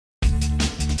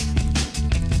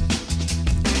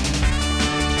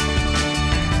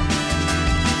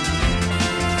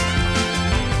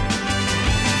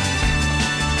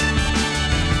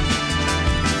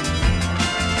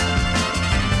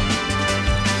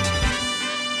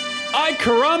By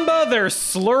caramba, they're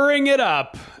slurring it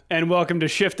up. And welcome to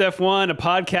Shift F1, a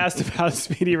podcast about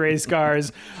speedy race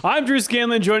cars. I'm Drew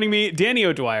Scanlon. Joining me, Danny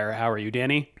O'Dwyer. How are you,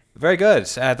 Danny? Very good.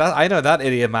 I know that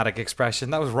idiomatic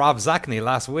expression. That was Rob Zacny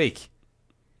last week.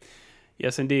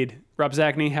 Yes, indeed. Rob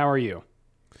Zacny, how are you?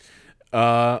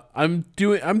 I'm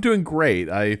doing great.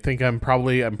 I think I'm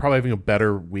probably having a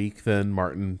better week than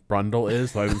Martin Brundle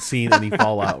is. So I haven't seen any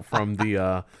fallout from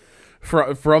the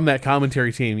from that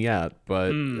commentary team yet,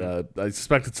 but I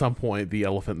suspect at some point the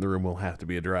elephant in the room will have to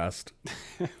be addressed.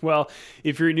 Well,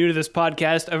 if you're new to this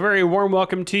podcast, a very warm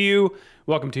welcome to you.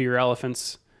 Welcome to your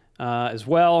elephants as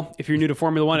well. If you're new to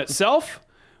Formula One itself,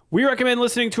 we recommend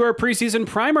listening to our preseason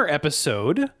primer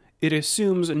episode. It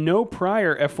assumes no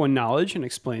prior F1 knowledge and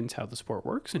explains how the sport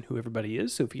works and who everybody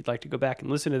is. So if you'd like to go back and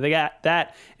listen to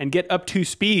that and get up to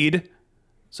speed,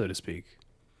 so to speak,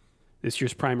 this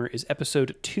year's primer is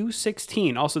episode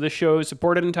 216. Also, this show is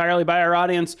supported entirely by our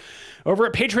audience over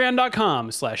at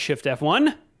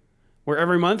patreon.com/shiftf1, where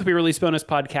every month we release bonus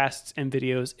podcasts and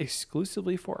videos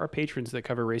exclusively for our patrons that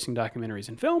cover racing documentaries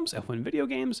and films, F1 video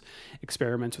games,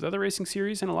 experiments with other racing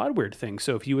series, and a lot of weird things.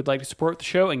 So if you would like to support the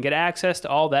show and get access to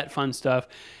all that fun stuff,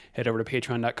 head over to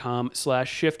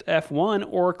patreon.com/shiftf1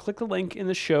 or click the link in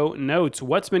the show notes.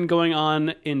 What's been going on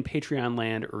in Patreon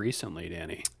land recently,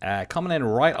 Danny? Coming in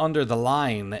right under the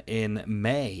line in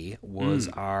May was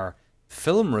our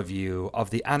film review of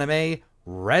the anime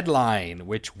Redline,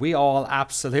 which we all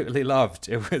absolutely loved.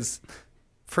 It was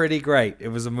pretty great. It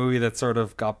was a movie that sort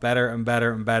of got better and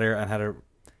better and better and had a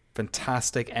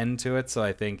fantastic end to it. So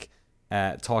I think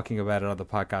talking about it on the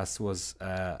podcast was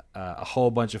a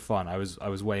whole bunch of fun. I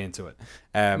was way into it.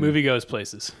 Movie goes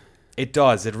places. It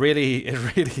does. It really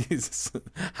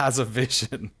has a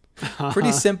vision.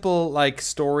 Pretty simple like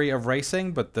story of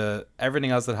racing, but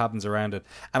everything else that happens around it.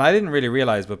 And I didn't really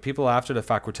realize, but people after the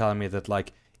fact were telling me that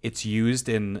like it's used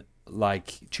in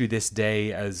like to this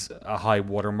day as a high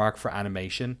watermark for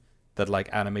animation. That like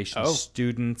animation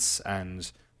students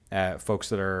and folks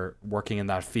that are working in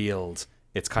that field,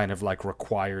 it's kind of like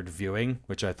required viewing,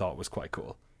 which I thought was quite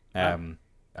cool. So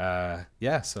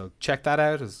check that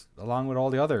out along with all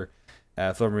the other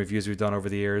film reviews we've done over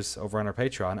the years over on our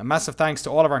Patreon. A massive thanks to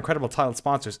all of our incredible title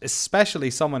sponsors, especially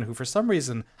someone who for some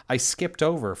reason I skipped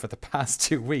over for the past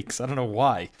 2 weeks. I don't know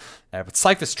why. But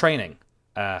Cyphus Training,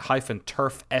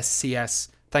 -Turf SCS.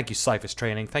 Thank you, Cyphus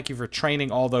Training. Thank you for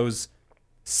training all those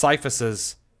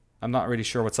Cyphuses. I'm not really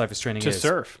sure what Cyphus Training is. To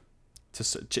surf.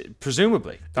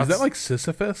 Presumably. Is that like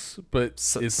Sisyphus, but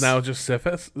it's now just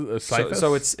Sisyphus?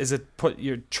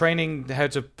 You're training how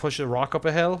to push a rock up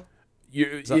a hill?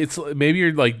 Maybe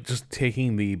you're like just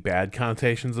taking the bad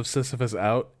connotations of Sisyphus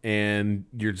out, and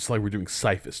you're just like, we're doing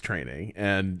Cyphus training,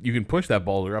 and you can push that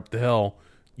boulder up the hill.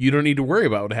 You don't need to worry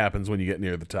about what happens when you get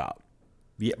near the top.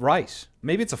 Yeah, right.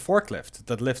 Maybe it's a forklift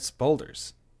that lifts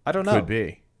boulders. I don't know. Could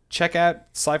be. Check out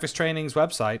Cyphus Training's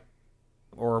website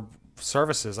or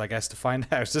services, I guess, to find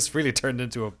out. This really turned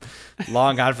into a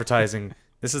long advertising.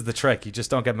 This is the trick. You just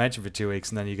don't get mentioned for 2 weeks,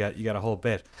 and then you get a whole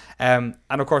bit. And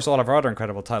of course, all of our other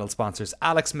incredible title sponsors: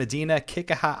 Alex Medina,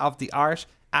 Kikaha of the Art,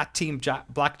 at Team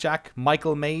Blackjack,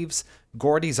 Michael Maves,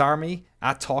 Gordy's Army,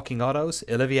 at Talking Autos,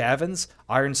 Olivia Evans,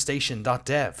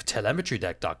 IronStation.dev,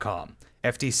 TelemetryDeck.com,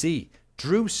 FTC,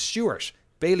 Drew Stewart,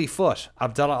 Bailey Foote,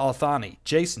 Abdullah Al-Thani,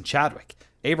 Jason Chadwick,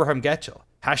 Abraham Getchell,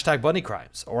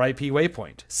 #BunnyCrimes, RIP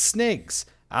Waypoint, Snigs,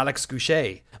 Alex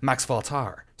Goucher, Max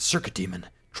Voltar, Circuit Demon,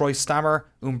 Troy Stammer,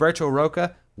 Umberto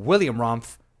Roca, William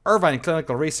Romph, Irvine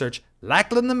Clinical Research,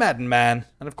 Lachlan the Madden Man,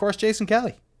 and of course Jason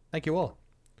Kelly. Thank you all.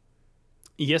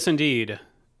 Yes, indeed.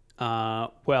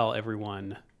 Well,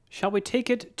 everyone, shall we take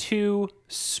it to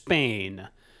Spain?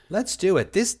 Let's do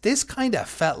it. This kind of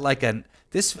felt like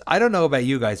I don't know about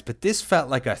you guys, but this felt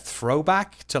like a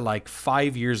throwback to like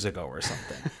 5 years ago or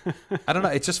something. I don't know.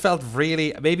 It just felt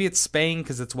really, maybe it's Spain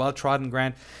because it's well-trodden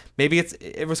ground. Maybe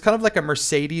it was kind of like a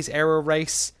Mercedes era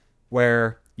race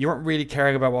where you weren't really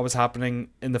caring about what was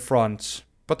happening in the front,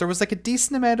 but there was like a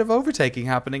decent amount of overtaking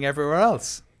happening everywhere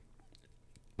else.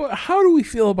 But how do we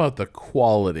feel about the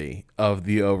quality of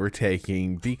the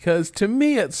overtaking? Because to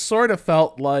me, it sort of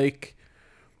felt like,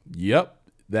 yep,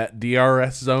 that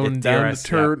DRS zone down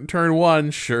to turn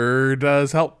one sure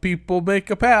does help people make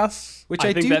a pass. Which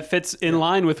I think that fits in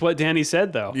line with what Danny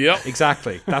said, though. Yep.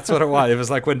 Exactly. That's what it was. It was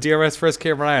like when DRS first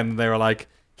came around, they were like,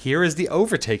 here is the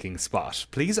overtaking spot.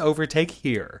 Please overtake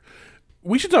here.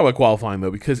 We should talk about qualifying,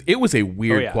 though, because it was a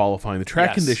weird qualifying. The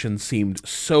track conditions seemed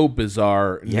so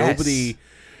bizarre. Yes. Nobody...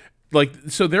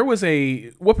 so there was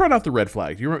what brought out the red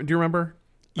flag? Do you remember?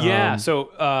 Yeah,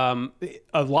 so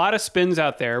a lot of spins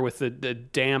out there with the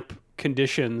damp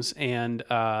conditions, and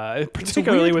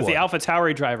particularly with the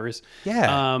AlphaTauri drivers.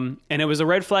 Yeah. And it was a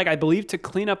red flag, I believe, to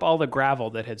clean up all the gravel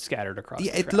that had scattered across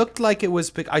Yeah, the it track. looked like it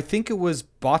was. I think it was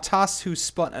Bottas who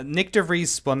spun. Nick De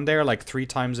Vries spun there like 3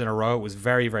 times in a row. It was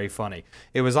very, very funny.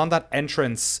 It was on that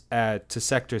entrance to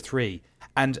Sector 3.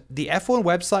 And the F1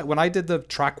 website, when I did the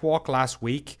track walk last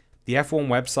week, the F1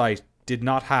 website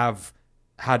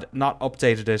had not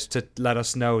updated it to let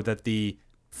us know that the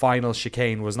final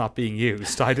chicane was not being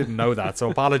used. I didn't know that,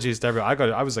 so apologies to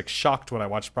everyone. I was like shocked when I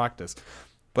watched practice,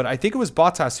 but I think it was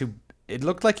Bottas who. It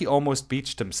looked like he almost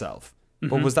beached himself.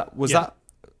 But was that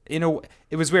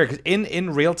it was weird because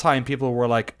in real time people were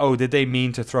like, oh, did they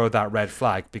mean to throw that red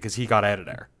flag because he got out of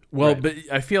there? Well, but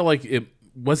I feel like it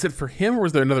for him, or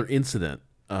was there another incident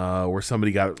where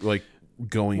somebody got like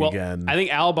going again? I think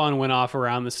Albon went off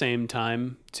around the same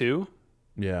time too.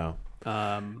 Yeah.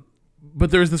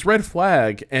 But there was this red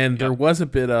flag, and there was a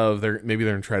bit of maybe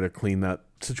they're going to try to clean that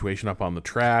situation up on the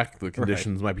track. The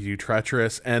conditions might be too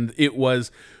treacherous, and it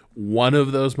was one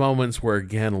of those moments where,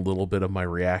 again, a little bit of my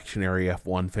reactionary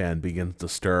F1 fan begins to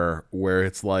stir, where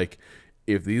it's like,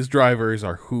 if these drivers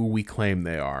are who we claim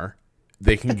they are,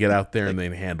 they can get out there and they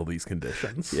can handle these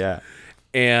conditions. Yeah.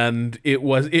 And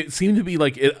it seemed to be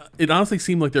like, it honestly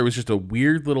seemed like there was just a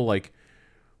weird little like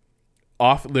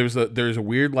there's a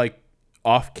weird like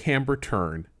off camber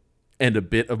turn and a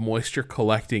bit of moisture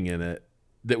collecting in it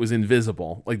that was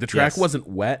invisible. Like the track wasn't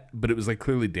wet, but it was like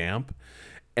clearly damp.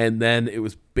 And then it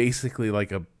was basically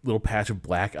like a little patch of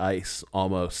black ice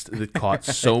almost that caught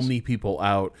so many people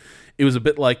out. It was a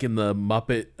bit like in the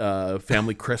Muppet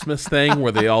Family Christmas thing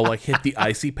where they all like hit the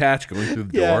icy patch going through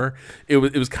the door. It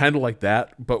was kind of like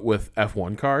that, but with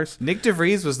F1 cars. Nick De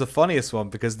Vries was the funniest one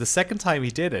because the second time he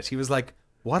did it, he was like,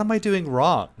 "What am I doing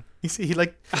wrong?" He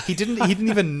didn't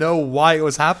even know why it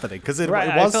was happening because it was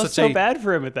I felt such so bad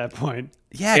for him at that point.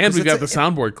 Yeah, and we got the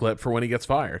soundboard clip for when he gets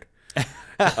fired.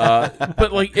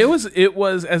 But like it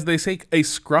was as they say, a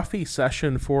scruffy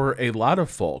session for a lot of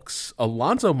folks.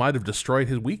 Alonso might have destroyed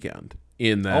his weekend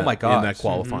in that in that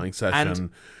qualifying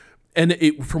session, and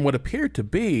it from what appeared to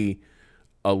be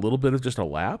a little bit of just a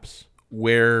lapse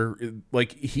where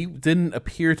like he didn't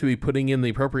appear to be putting in the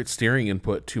appropriate steering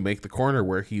input to make the corner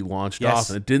where he launched off,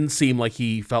 and it didn't seem like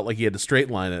he felt like he had to straight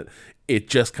line it. It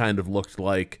just kind of looked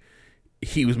like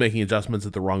he was making adjustments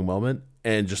at the wrong moment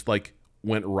and just like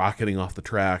went rocketing off the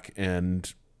track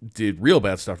and did real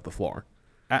bad stuff to the floor.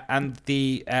 And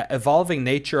the evolving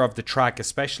nature of the track,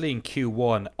 especially in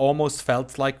Q1, almost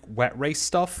felt like wet race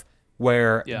stuff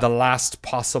where the last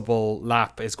possible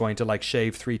lap is going to like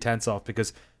shave 3/10 off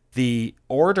because the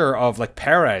order of like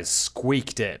Perez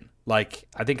squeaked in. Like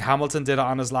I think Hamilton did it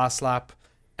on his last lap.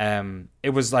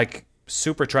 It was like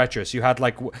super treacherous. You had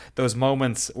like those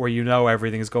moments where you know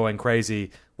everything's going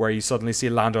crazy, where you suddenly see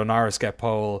Lando Norris get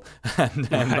pole and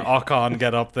then Ocon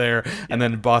get up there, and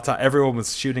then Bottas. Everyone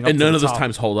was shooting up. And to none the of those top.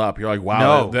 times hold up. You're like,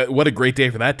 wow, what a great day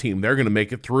for that team. They're going to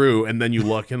make it through. And then you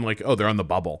look and like, oh, they're on the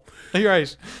bubble. You're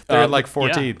right. They're like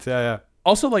 14th. Yeah.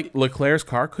 Also, like Leclerc's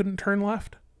car couldn't turn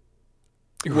left.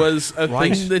 Was a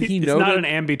thing that he noted. It's not an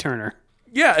ambi-turner.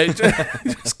 Yeah, it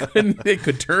just couldn't. It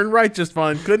could turn right just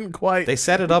fine. Couldn't quite. They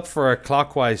set it up for a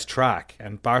clockwise track,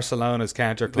 and Barcelona's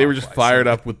counterclockwise. They were just fired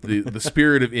up with the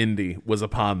spirit of Indy was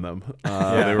upon them.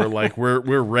 They were like, we're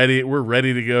ready. We're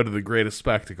ready to go to the greatest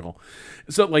spectacle.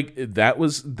 So like that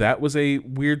was a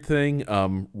weird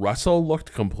thing. Russell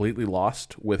looked completely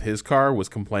lost with his car. Was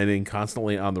complaining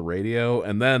constantly on the radio,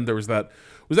 and then there was that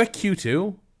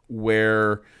Q2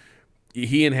 where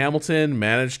he and Hamilton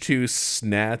managed to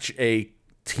snatch a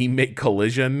teammate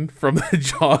collision from the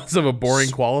jaws of a boring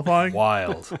qualifying.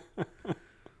 Wild.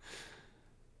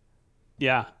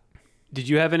 Yeah. Did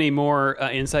you have any more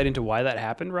insight into why that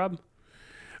happened, Rob?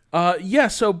 Yeah.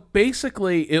 So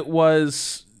basically, it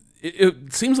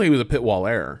seems like it was a pit wall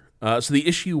error. So the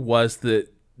issue was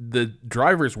that the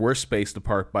drivers were spaced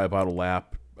apart by about a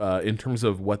lap in terms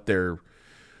of what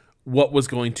was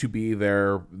going to be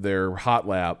their hot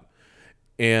lap.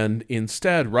 And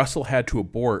instead, Russell had to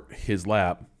abort his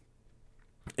lap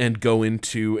and go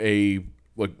into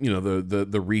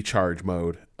the recharge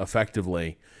mode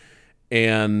effectively.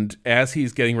 And as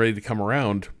he's getting ready to come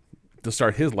around to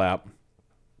start his lap,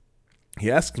 he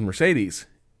asks Mercedes,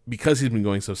 because he's been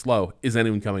going so slow, is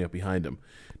anyone coming up behind him?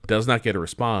 Does not get a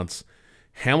response.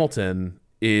 Hamilton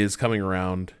is coming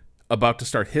around, about to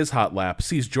start his hot lap,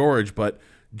 sees George, but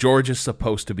George is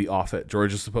supposed to be off it.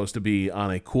 George is supposed to be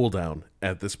on a cooldown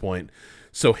at this point.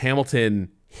 So Hamilton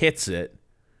hits it,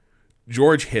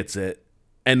 George hits it,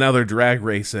 and now they're drag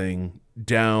racing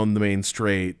down the main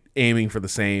straight, aiming for the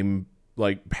same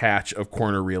like patch of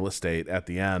corner real estate at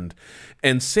the end.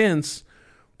 And since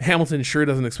Hamilton sure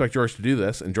doesn't expect George to do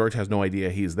this, and George has no idea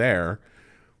he's there,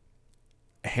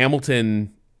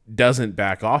 Hamilton doesn't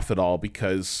back off at all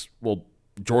because, well,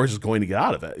 George is going to get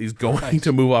out of it. He's going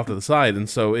to move off to the side. And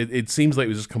so it seems like it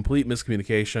was just complete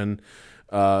miscommunication,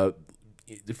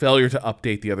 failure to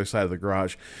update the other side of the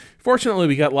garage.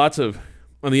 Fortunately,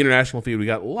 on the international feed, we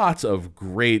got lots of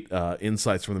great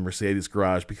insights from the Mercedes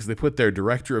garage because they put their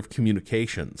director of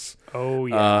communications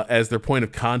as their point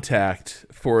of contact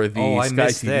for the Sky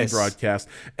TV broadcast.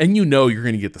 And you're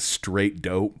going to get the straight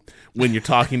dope when you're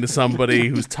talking to somebody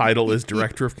whose title is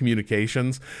director of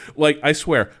communications. Like, I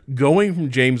swear, going from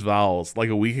James Vowles like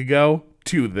a week ago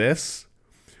to this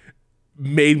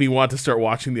made me want to start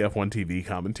watching the F1 TV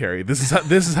commentary. This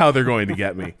is how they're going to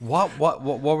get me. What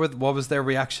was their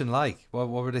reaction like? What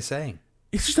were they saying?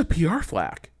 It's just a PR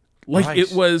flack. Like,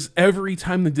 it was every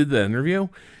time they did the interview,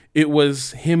 it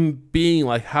was him being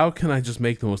like, how can I just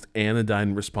make the most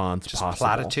anodyne response possible?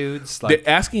 Platitudes? They're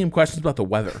asking him questions about the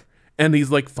weather. And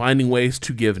he's like finding ways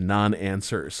to give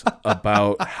non-answers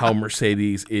about how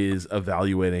Mercedes is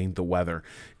evaluating the weather.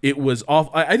 It was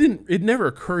awful. It never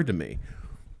occurred to me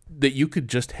that you could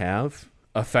just have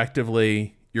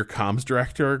effectively your comms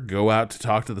director go out to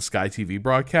talk to the Sky TV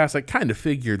broadcast. I kind of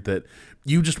figured that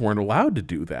you just weren't allowed to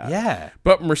do that. Yeah.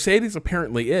 But Mercedes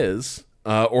apparently is,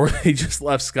 or they just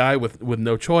left Sky with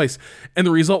no choice. And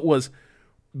the result was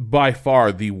by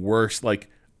far the worst. Like,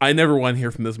 I never want to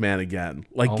hear from this man again.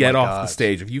 Like, get off the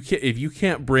stage. If you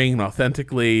can't bring an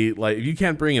if you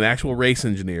can't bring an actual race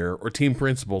engineer or team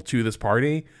principal to this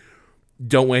party,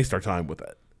 don't waste our time with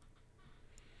it.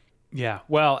 Yeah.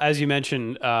 Well, as you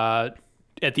mentioned, at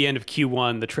the end of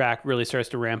Q1, the track really starts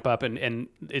to ramp up, and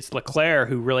it's Leclerc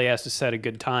who really has to set a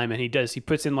good time, and he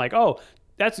puts in like, oh,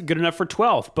 that's good enough for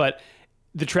 12th, but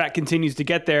the track continues to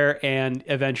get there, and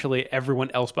eventually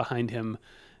everyone else behind him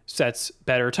sets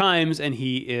better times, and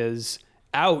he is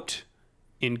out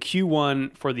in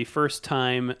Q1 for the first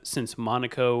time since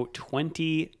Monaco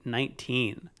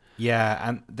 2019. Yeah,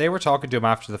 and they were talking to him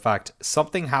after the fact.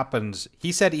 Something happened.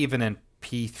 He said even in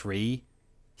P3,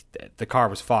 the car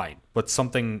was fine, but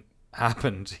something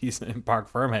happened. He's in Parc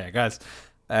Ferme, I guess.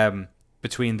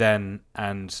 Between then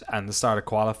and the start of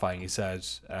qualifying, he said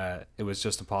it was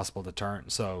just impossible to turn.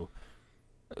 So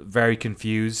very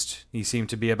confused he seemed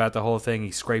to be about the whole thing.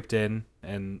 He scraped in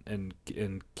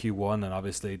Q1 and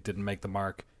obviously didn't make the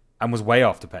mark and was way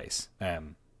off the pace.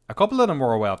 A couple of them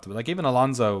were way off the pace. Like even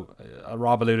Alonso,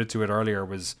 Rob alluded to it earlier,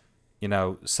 was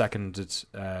second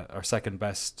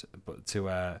best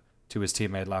to his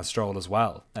teammate Lance Stroll as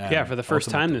well. For the first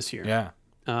time this year. Yeah.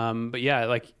 But yeah,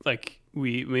 like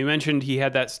we mentioned, he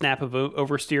had that snap of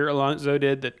oversteer Alonso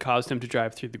did that caused him to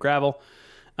drive through the gravel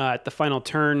at the final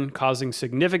turn, causing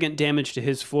significant damage to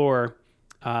his floor.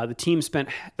 The team spent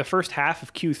the first half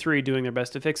of Q3 doing their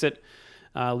best to fix it,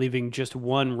 leaving just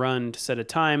one run to set a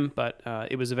time, but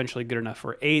it was eventually good enough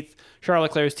for 8th. Charles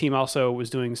Leclerc's team also was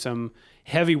doing some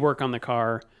heavy work on the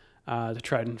car to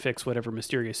try and fix whatever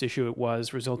mysterious issue it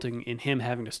was, resulting in him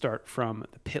having to start from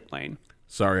the pit lane.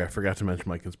 Sorry, I forgot to mention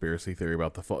my conspiracy theory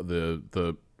about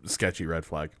the sketchy red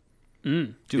flag.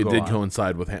 It did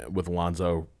coincide with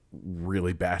Alonso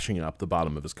really bashing up the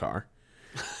bottom of his car.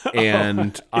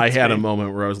 And I had a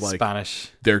moment where I was like, Spanish.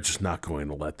 They're just not going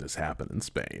to let this happen in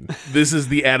Spain. This is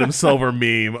the Adam Silver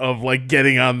meme of like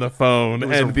getting on the phone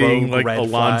and being like,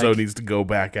 Alonso needs to go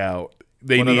back out.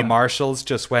 One of the marshals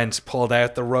just pulled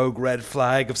out the rogue red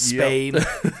flag of Spain.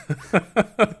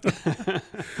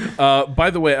 By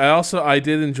the way, I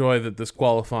did enjoy that this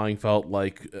qualifying felt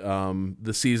like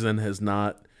the season has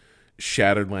not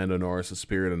shattered Lando Norris'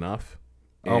 spirit enough.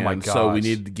 Oh my god! So we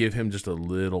needed to give him just a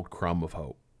little crumb of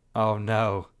hope. Oh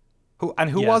no! Who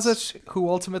was it? Who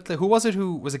was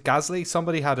it? Gasly?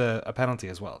 Somebody had a penalty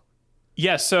as well.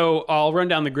 Yes, so I'll run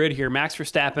down the grid here. Max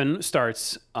Verstappen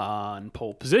starts on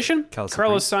pole position.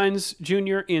 Carlos Sainz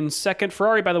Jr. in second.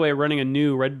 Ferrari, by the way, running a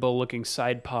new Red Bull-looking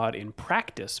side pod in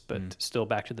practice, but still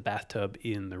back to the bathtub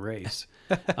in the race.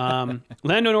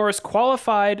 Lando Norris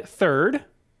qualified third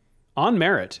on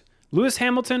merit. Lewis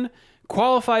Hamilton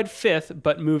qualified fifth,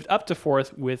 but moved up to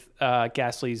fourth with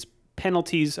Gasly's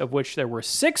penalties, of which there were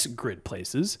 6 grid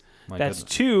places. That's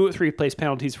 2 3-place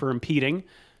penalties for impeding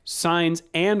Sainz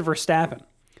and Verstappen,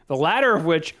 the latter of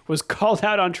which was called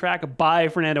out on track by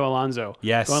Fernando Alonso.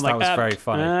 Yes, that was very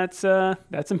funny.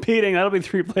 That's impeding. That'll be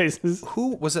 3 places.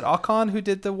 Who was it? Ocon who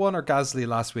did the one, or Gasly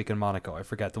last week in Monaco? I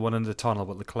forget. The one in the tunnel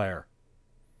with Leclerc.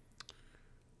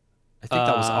 I think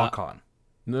that was Ocon.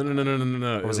 No.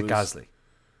 Or was it Gasly?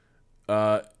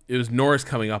 It was Norris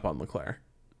coming up on Leclerc.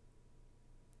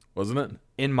 wasn't it?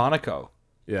 in Monaco.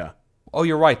 Yeah. Oh,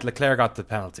 you're right. Leclerc got the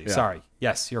penalty. Yeah. Sorry.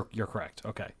 Yes, you're correct.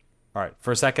 Okay. All right.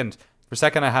 For a second,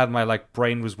 I had my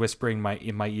brain was whispering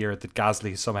in my ear that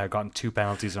Gasly somehow gotten 2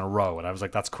 penalties in a row, and I was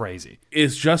like, that's crazy.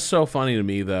 It's just so funny to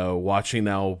me though, watching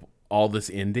now all this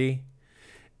Indy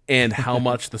and how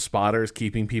much the spotter is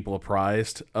keeping people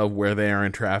apprised of where they are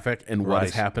in traffic and what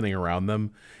is Right. happening around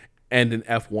them. And in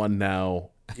F1 now,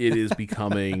 it is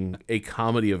becoming a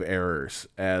comedy of errors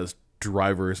as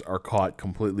drivers are caught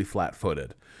completely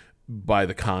flat-footed by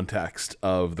the context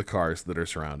of the cars that are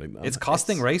surrounding them. It's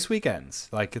costing race weekends.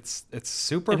 Like it's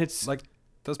super. And it's- like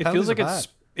those It penalties feels like are bad.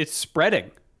 it's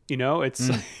spreading. You know, it's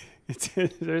it's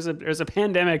there's a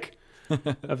pandemic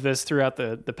of this throughout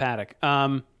the paddock.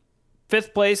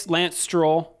 Fifth place, Lance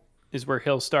Stroll is where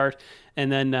he'll start,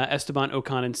 and then Esteban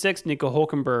Ocon in sixth, Nico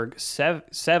Hulkenberg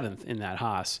seventh in that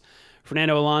Haas,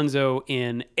 Fernando Alonso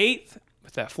in eighth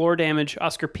with that floor damage,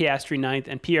 Oscar Piastri ninth,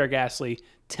 and Pierre Gasly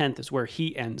 10th is where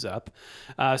he ends up.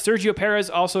 Sergio Perez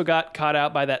also got caught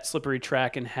out by that slippery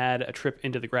track and had a trip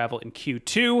into the gravel in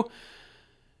Q2.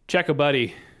 Checo,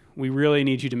 buddy, we really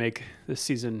need you to make this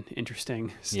season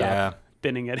interesting. Stop Yeah.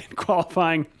 binning it in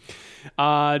qualifying.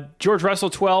 George Russell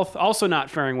 12th, also not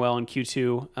faring well in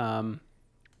Q2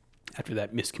 after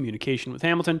that miscommunication with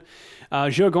Hamilton.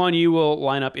 Zhou Guanyu will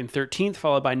line up in 13th,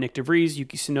 followed by Nick DeVries,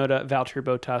 Yuki Tsunoda, Valtteri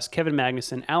Bottas, Kevin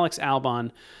Magnussen, Alex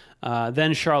Albon,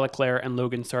 then Charles Leclerc and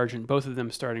Logan Sargent, both of them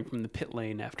starting from the pit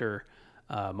lane after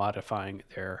modifying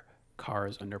their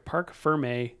cars under Parc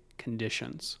Fermé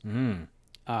conditions.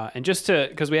 And just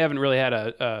because we haven't really had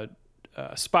a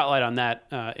spotlight on that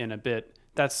in a bit,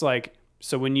 that's like,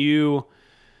 so when you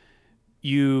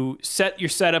set your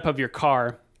setup of your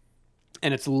car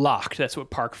and it's locked, that's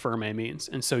what Parc Fermé means.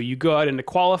 And so you go out into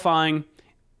qualifying.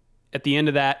 At the end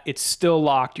of that, it's still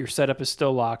locked. Your setup is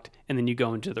still locked, and then you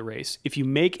go into the race. If you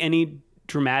make any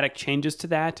dramatic changes to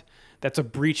that, that's a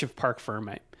breach of Parc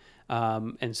Fermé.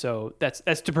 And so that's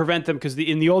to prevent them, because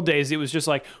in the old days, it was just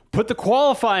like, put the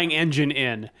qualifying engine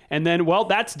in, and then, well,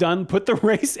 that's done, put the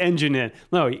race engine in.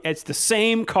 No, it's the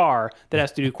same car that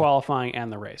has to do qualifying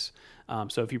and the race.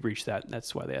 So if you breach that,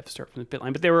 that's why they have to start from the pit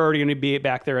lane. But they were already going to be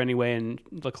back there anyway, and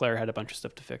Leclerc had a bunch of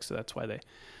stuff to fix, so that's why they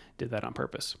did that on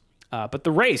purpose. But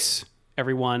the race,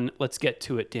 everyone, let's get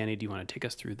to it. Danny, do you want to take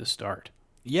us through the start?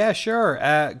 Yeah, sure.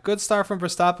 Good start from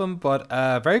Verstappen, but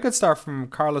very good start from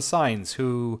Carlos Sainz,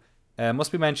 who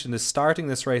must be mentioned is starting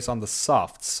this race on the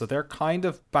softs. So they're kind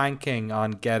of banking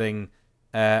on getting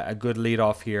a good lead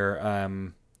off here.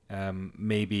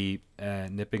 Maybe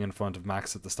nipping in front of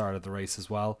Max at the start of the race as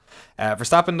well.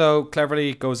 Verstappen, though,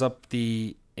 cleverly goes up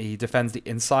he defends the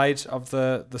inside of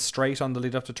the straight on the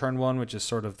lead up to turn one, which is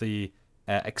sort of the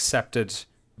accepted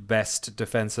best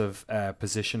defensive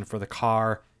position for the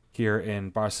car here in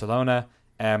Barcelona.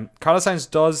 Carlos Sainz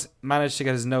does manage to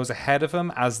get his nose ahead of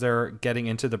him as they're getting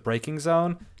into the braking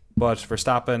zone, but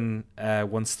Verstappen,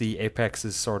 once the apex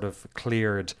is sort of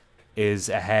cleared, is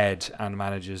ahead and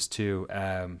manages to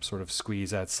sort of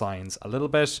squeeze out Sainz a little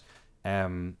bit.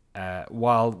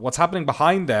 While what's happening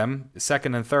behind them,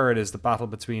 second and third, is the battle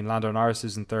between Lando Norris,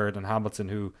 who's in third, and Hamilton,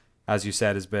 who, as you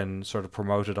said, has been sort of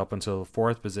promoted up until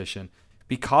fourth position.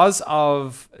 Because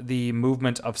of the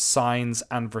movement of Sainz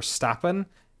and Verstappen,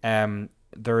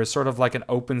 there is sort of like an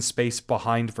open space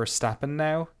behind Verstappen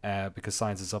now, because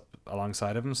Sainz is up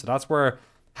alongside of him. So that's where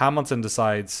Hamilton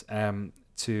decides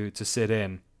to sit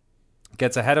in,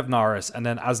 gets ahead of Norris, and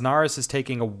then as Norris is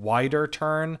taking a wider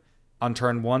turn on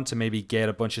turn one to maybe get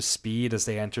a bunch of speed as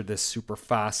they enter this super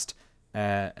fast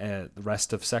the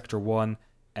rest of sector one,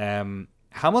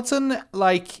 Hamilton,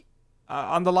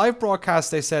 on the live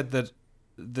broadcast, they said that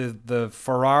the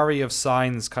Ferrari of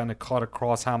Sainz kind of cut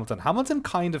across Hamilton. Hamilton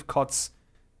kind of cuts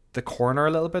the corner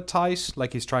a little bit tight,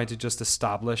 like he's trying to just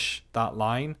establish that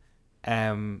line.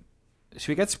 So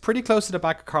he gets pretty close to the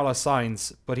back of Carlos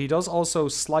Sainz, but he does also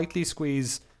slightly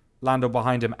squeeze Lando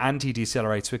behind him, and he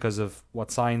decelerates because of what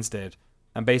Sainz did.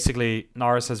 And basically,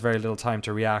 Norris has very little time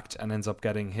to react and ends up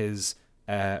getting his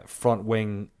front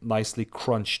wing nicely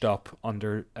crunched up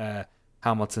under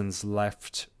Hamilton's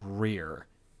left rear.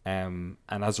 And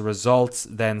as a result,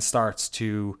 then starts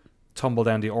to tumble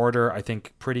down the order, I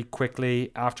think, pretty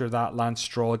quickly after that. Lance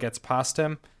Stroll gets past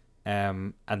him.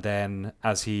 And then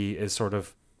as he is sort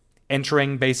of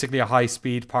entering basically a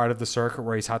high-speed part of the circuit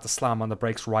where he's had to slam on the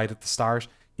brakes right at the start,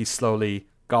 he's slowly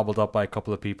gobbled up by a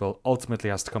couple of people, ultimately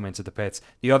has to come into the pits.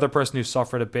 The other person who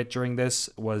suffered a bit during this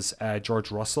was George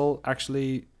Russell,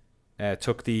 actually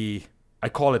took the, I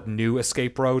call it new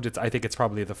escape road. I think it's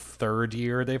probably the third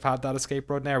year they've had that escape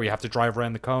road now, where you have to drive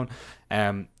around the cone.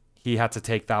 he had to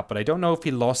take that. But I don't know if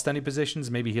he lost any positions.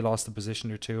 Maybe he lost a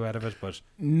position or two out of it. But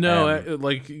No,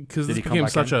 because this he come became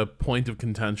back such in? a point of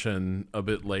contention a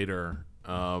bit later.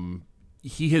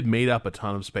 He had made up a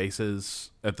ton of spaces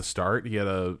at the start. He had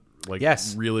a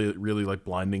Yes. really, really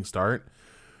blinding start.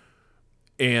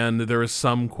 And there was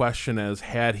some question as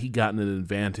had he gotten an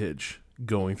advantage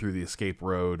going through the escape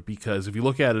road, because if you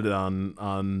look at it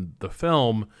on the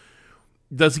film,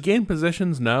 does he gain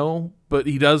positions? No, but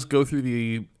he does go through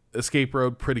the escape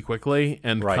road pretty quickly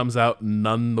and Right. comes out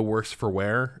none the worse for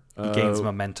wear. He gains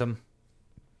momentum.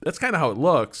 That's kind of how it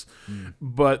looks.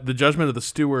 But the judgment of the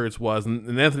stewards was,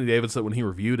 and Anthony Davis said when he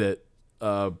reviewed it,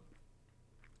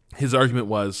 his argument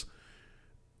was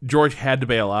George had to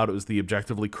bail out. It was the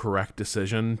objectively correct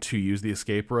decision to use the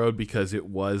escape road because it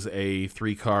was a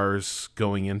 3 cars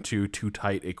going into too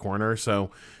tight a corner.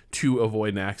 So to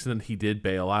avoid an accident, he did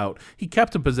bail out. He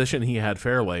kept a position he had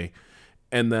fairly,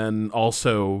 and then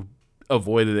also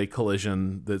avoided a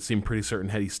collision that seemed pretty certain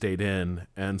had he stayed in.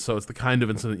 And so it's the kind of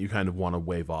incident you kind of want to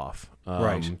wave off.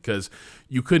 Right. Because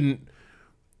you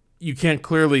can't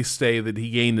clearly say that he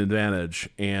gained an advantage,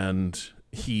 and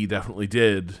he definitely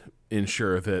did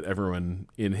ensure that everyone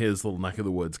in his little neck of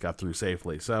the woods got through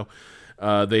safely. So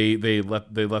they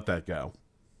let that go.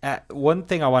 One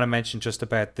thing I want to mention just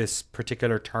about this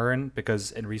particular turn,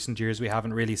 because in recent years we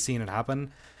haven't really seen it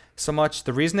happen so much.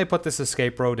 The reason they put this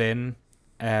escape road in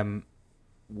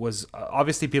was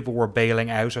obviously people were bailing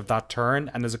out of that turn,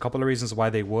 and there's a couple of reasons why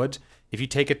they would. If you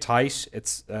take it tight,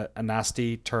 it's a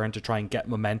nasty turn to try and get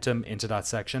momentum into that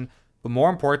section. But more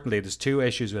importantly, there's 2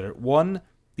 issues with it. One,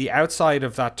 the outside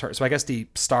of that turn, so I guess the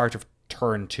start of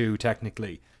turn 2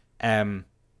 technically,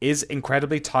 is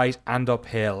incredibly tight and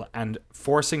uphill, and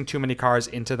forcing too many cars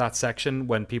into that section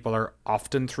when people are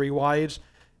often 3 wide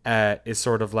is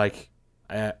sort of like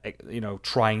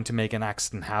trying to make an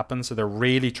accident happen. So they're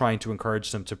really trying to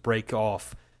encourage them to break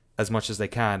off as much as they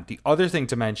can. The other thing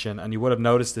to mention, and you would have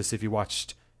noticed this if you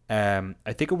watched, I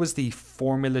think it was the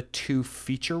Formula 2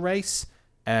 feature race,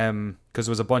 because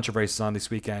there was a bunch of races on this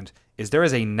weekend, is there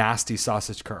is a nasty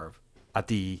sausage curve at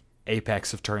the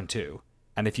apex of turn 2.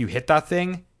 And if you hit that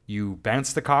thing, you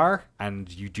bounce the car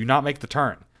and you do not make the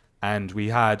turn. And we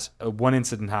had one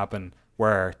incident happen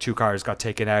where 2 cars got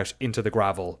taken out into the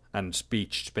gravel and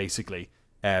beached, basically,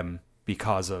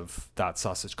 because of that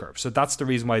sausage curve. So that's the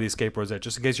reason why the escape road's there.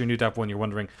 Just in case you're new to F1, you're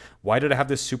wondering, why did I have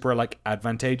this super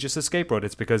advantageous escape road?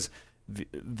 It's because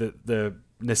it's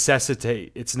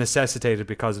necessitated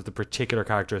because of the particular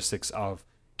characteristics of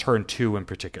turn 2 in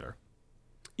particular.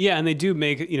 Yeah, and they do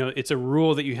make, it's a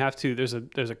rule that you have to, there's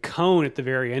a cone at the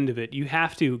very end of it. You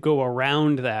have to go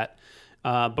around that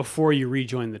before you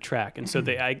rejoin the track. And so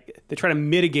they try to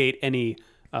mitigate any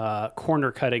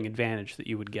corner cutting advantage that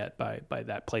you would get by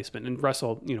that placement. And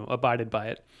Russell, abided by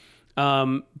it.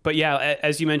 But yeah,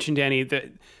 as you mentioned, Danny,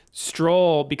 the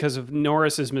Stroll, because of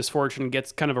Norris's misfortune,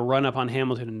 gets kind of a run up on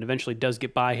Hamilton and eventually does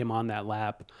get by him on that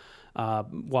lap,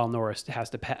 while Norris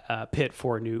has to pit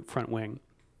for a new front wing.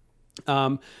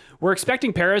 We're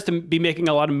expecting Perez to be making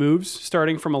a lot of moves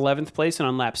starting from 11th place, and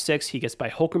on lap 6 he gets by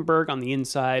Hülkenberg on the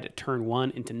inside at turn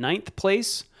 1 into 9th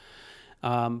place.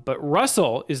 But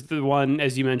Russell is the one,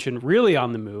 as you mentioned, really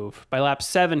on the move. By lap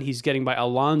 7 he's getting by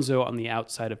Alonso on the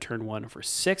outside of turn 1 for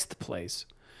 6th place.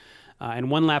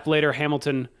 And 1 lap later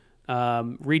Hamilton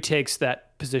retakes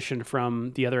that position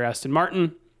from the other Aston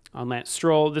Martin on Lance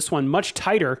Stroll. This one much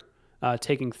tighter,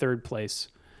 taking 3rd place.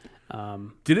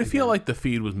 Did it feel like the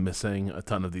feed was missing a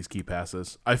ton of these key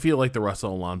passes? I feel like the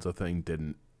Russell Alonso thing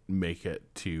didn't make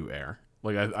it to air.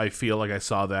 Like I feel like I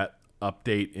saw that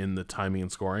update in the timing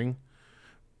and scoring,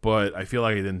 but I feel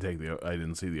like I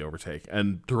didn't see the overtake.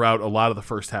 And throughout a lot of the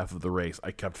first half of the race,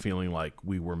 I kept feeling like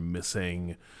we were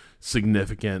missing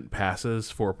significant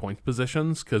passes for point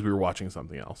positions because we were watching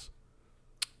something else.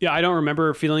 Yeah, I don't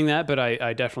remember feeling that, but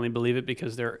I definitely believe it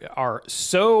because there are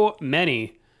so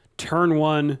many turn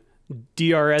 1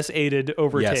 DRS aided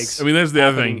overtakes. Yes. I mean, there's the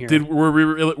other thing. Here.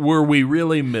 Were we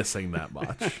really missing that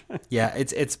much? Yeah,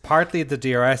 it's partly the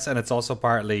DRS, and it's also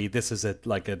partly this is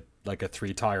like a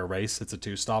 3-tire race. It's a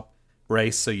 2-stop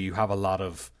race, so you have a lot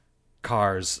of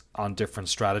cars on different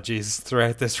strategies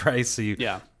throughout this race. So you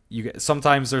get,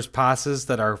 sometimes there's passes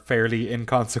that are fairly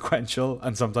inconsequential,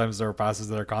 and sometimes there are passes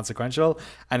that are consequential.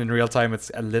 And in real time,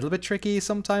 it's a little bit tricky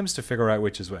sometimes to figure out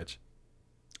which is which.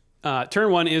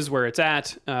 Turn 1 is where it's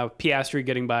at. Piastri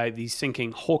getting by the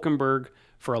sinking Hülkenberg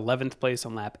for 11th place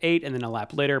on lap 8, and then a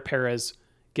lap later, Perez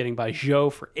getting by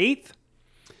Zhou for 8th.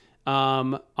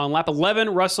 On lap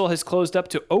 11, Russell has closed up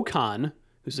to Ocon,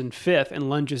 who's in 5th, and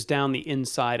lunges down the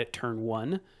inside at turn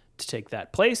 1 to take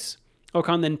that place.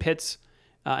 Ocon then pits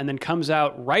and then comes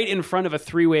out right in front of a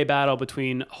three-way battle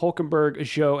between Hulkenberg,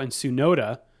 Zhou, and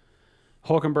Tsunoda.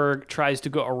 Hulkenberg tries to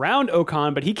go around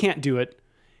Ocon, but he can't do it,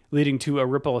 leading to a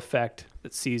ripple effect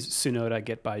that sees Tsunoda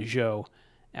get by Zhou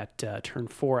at turn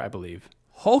 4, I believe.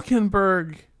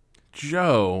 Hulkenberg,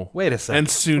 Joe. Wait a second. And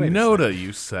Tsunoda,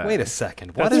 you said. Wait a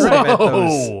second. What That's is it right. about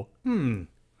those?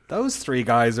 Those three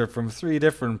guys are from three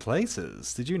different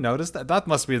places. Did you notice that? That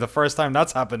must be the first time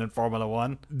that's happened in Formula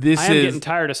One. I am getting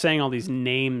tired of saying all these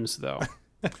names, though.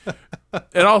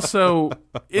 And also,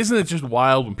 isn't it just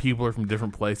wild when people are from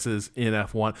different places in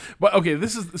F1? But okay,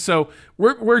 this is so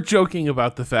we're joking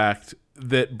about the fact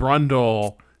that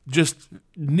Brundle just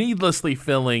needlessly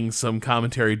filling some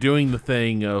commentary, doing the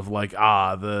thing of like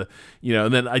and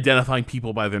then identifying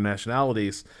people by their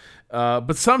nationalities.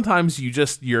 But sometimes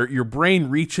your brain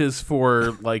reaches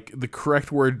for like the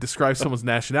correct word to describe someone's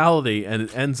nationality, and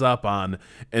it ends up on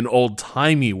an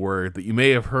old-timey word that you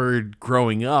may have heard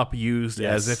growing up used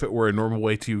as if it were a normal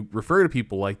way to refer to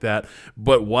people like that,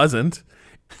 but wasn't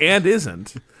and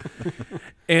isn't.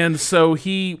 And so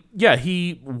he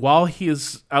while he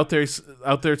is out there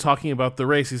talking about the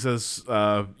race, he says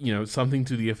something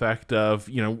to the effect of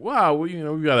wow, we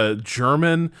got the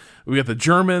German, the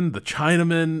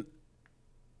Chinaman,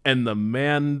 and the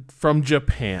man from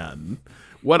Japan.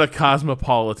 What a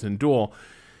cosmopolitan duel.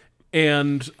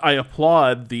 And I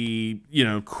applaud the,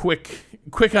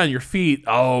 quick on your feet.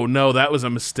 Oh, no, that was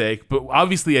a mistake. But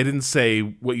obviously I didn't say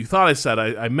what you thought I said.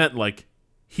 I meant like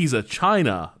he's a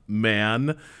China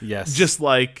man. Yes. Just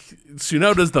like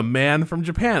Tsunoda's the man from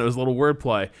Japan. It was a little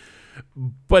wordplay.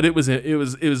 But it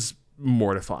was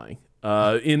mortifying.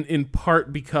 In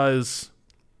part because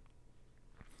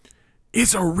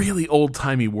it's a really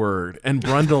old-timey word, and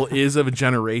Brundle is of a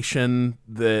generation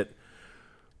that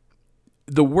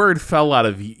the word fell out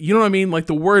of, you know what I mean? Like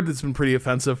the word that's been pretty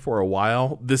offensive for a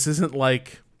while. This isn't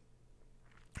like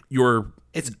your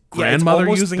grandmother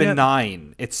it's using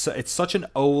benign. It's such an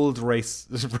old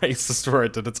racist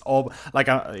word that it's all like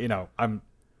I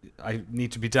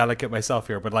need to be delicate myself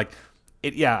here, but like I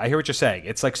hear what you're saying.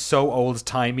 It's like so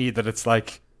old-timey that it's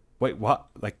like, wait, what?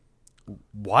 Like,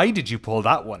 why did you pull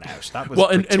that one out? That was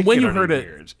and when you heard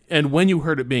weird. when you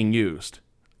heard it being used,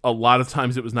 a lot of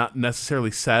times it was not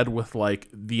necessarily said with like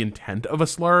the intent of a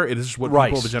slur. It is just what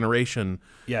people of a generation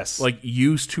like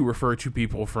used to refer to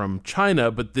people from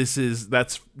China. But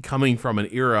that's coming from an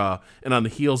era and on the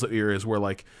heels of eras where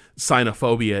like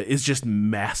xenophobia is just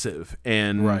massive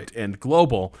and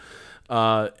global.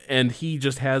 And he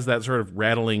just has that sort of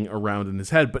rattling around in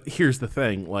his head. But here's the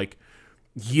thing, like,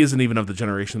 he isn't even of the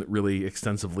generation that really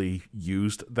extensively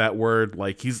used that word.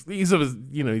 Like he's of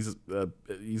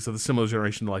a similar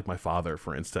generation to like my father,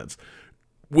 for instance.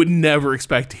 Would never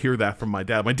expect to hear that from my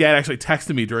dad. My dad actually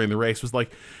texted me during the race, was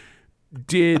like,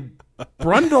 did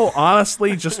Brundle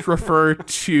honestly just refer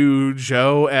to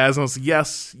Joe as? And I was like,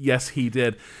 yes, he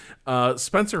did.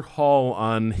 Spencer Hall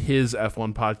on his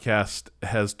F1 podcast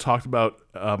has talked about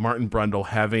Martin Brundle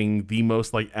having the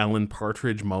most like Alan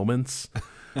Partridge moments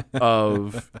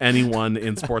of anyone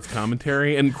in sports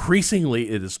commentary.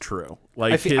 Increasingly, it is true.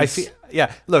 Like I feel,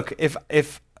 look, if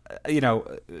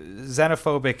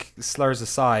xenophobic slurs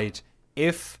aside,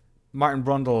 if Martin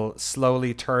Brundle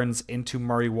slowly turns into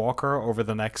Murray Walker over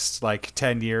the next like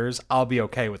 10 years, I'll be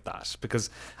okay with that, because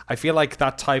I feel like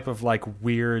that type of like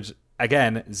weird,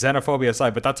 again, xenophobia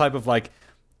aside, but that type of like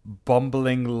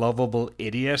bumbling, lovable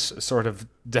idiot sort of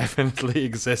definitely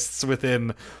exists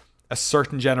within a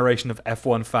certain generation of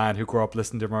F1 fan who grew up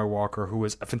listening to Murray Walker, who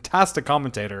was a fantastic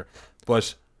commentator,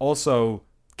 but also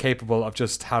capable of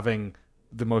just having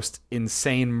the most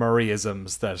insane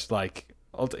Murrayisms that, like,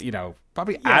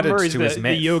 probably added Murray's to his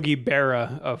myth. The Yogi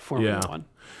Berra of Formula One.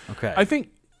 Okay.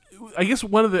 I guess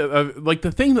one of the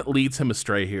the thing that leads him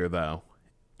astray here, though,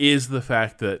 is the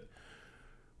fact that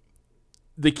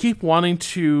they keep wanting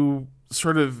to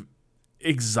sort of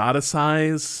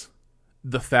exoticize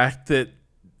the fact that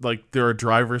like there are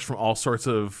drivers from all sorts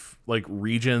of like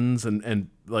regions and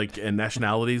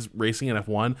nationalities racing in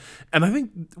F1. And I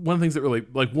think one of the things that really,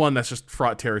 like, one, that's just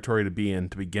fraught territory to be in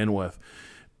to begin with.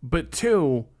 But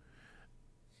two,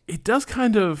 it does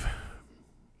kind of,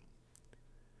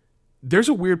 there's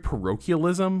a weird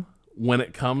parochialism when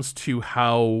it comes to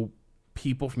how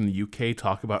people from the UK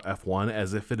talk about F1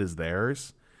 as if it is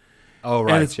theirs. Oh,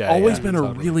 right. And it's always been a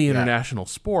really international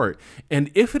sport. And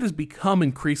if it has become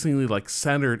increasingly like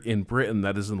centered in Britain,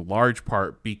 that is in large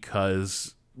part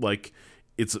because like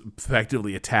it's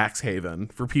effectively a tax haven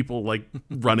for people like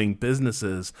running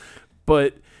businesses.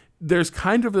 But there's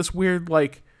kind of this weird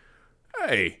like,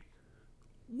 hey,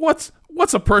 what's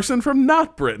a person from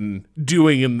not Britain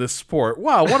doing in this sport?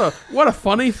 Wow, what a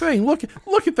funny thing. Look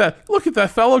at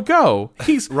that fellow go.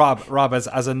 He's Rob,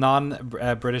 as a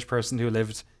non-British person who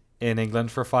lived in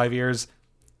England for 5 years,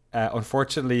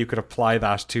 unfortunately, you could apply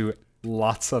that to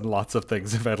lots and lots of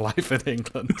things about life in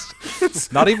England.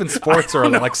 Not even sports or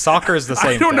like soccer is the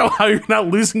same. I don't thing. know how you're not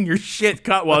losing your shit.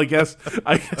 Well, I guess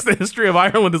the history of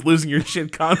Ireland is losing your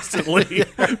shit constantly,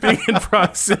 being in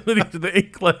proximity to the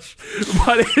English.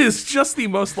 But it is just the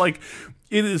most like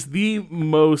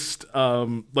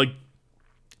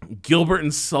Gilbert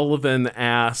and Sullivan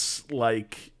ass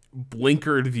like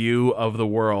blinkered view of the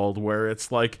world, where it's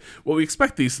like, well, we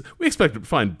expect to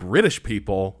find British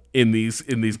people in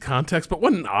these contexts, but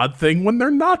what an odd thing when they're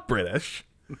not British.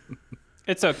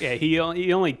 It's okay. He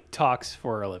only talks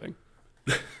for a living.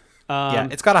 Yeah,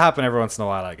 it's got to happen every once in a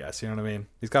while, I guess. You know what I mean?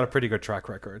 He's got a pretty good track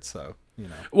record, so you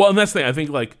know. Well, and that's the thing. I think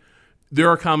like there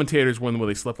are commentators when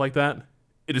they slip like that,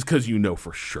 it is because you know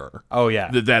for sure. Oh yeah,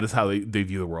 that is how they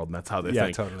view the world, and that's how they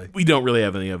think. Yeah, totally. We don't really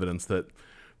have any evidence that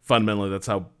fundamentally that's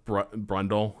how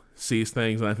Brundle sees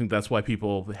things, and I think that's why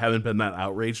people haven't been that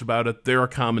outraged about it. There are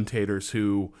commentators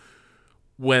who,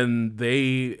 when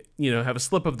they have a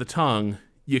slip of the tongue,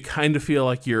 you kind of feel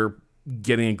like you're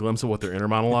getting a glimpse of what their inner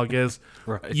monologue is.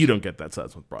 Right. You don't get that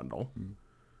sense with Brundle.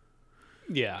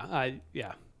 Yeah,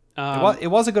 it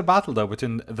was a good battle though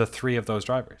between the three of those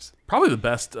drivers. Probably the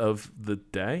best of the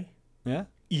day.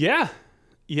 Yeah.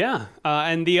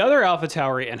 And the other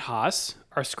AlphaTauri and Haas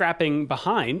are scrapping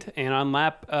behind, and on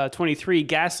lap 23,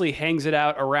 Gasly hangs it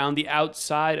out around the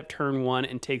outside of turn 1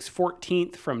 and takes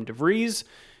 14th from De Vries,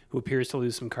 who appears to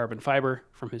lose some carbon fiber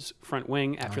from his front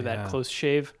wing after that close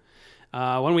shave.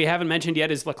 One we haven't mentioned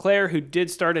yet is Leclerc, who did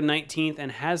start in 19th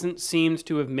and hasn't seemed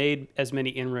to have made as many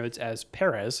inroads as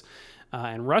Perez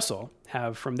and Russell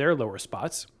have from their lower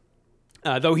spots.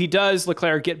 Though he does,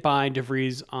 Leclerc, get by De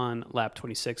Vries on lap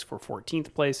 26 for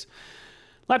 14th place.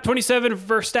 Lap 27,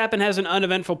 Verstappen has an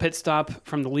uneventful pit stop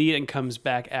from the lead and comes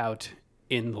back out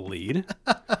in the lead.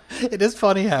 It is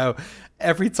funny how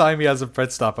every time he has a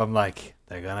pit stop, I'm like,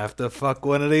 they're going to have to fuck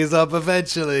one of these up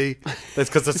eventually. That's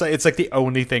because it's like the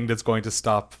only thing that's going to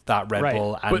stop that Red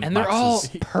Bull and they're all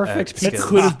Max's, perfect pit He skills.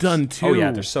 could have done two. Oh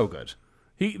yeah, they're so good.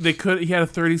 He had a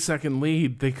 30-second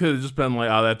lead. They could have just been like,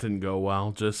 oh, that didn't go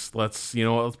well. Just let's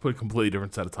put a completely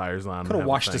different set of tires on. Could have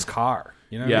washed his car.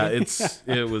 You know? Yeah,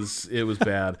 it was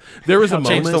bad. There was a moment.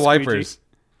 Change the wipers.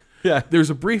 Yeah, There's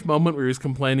a brief moment where he was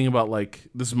complaining about, like,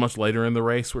 this is much later in the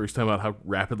race, where he's talking about how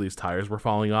rapidly his tires were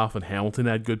falling off, and Hamilton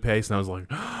had good pace, and I was like,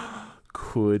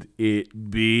 could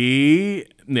it be?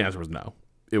 And the answer was no.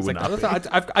 It would not be.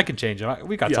 I can change it.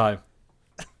 We got time.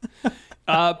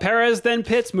 Perez then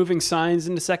pits, moving Sainz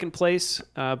into second place,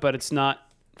 but it's not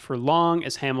for long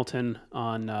as Hamilton,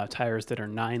 on tires that are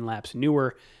 9 laps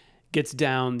newer, gets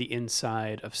down the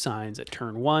inside of Sainz at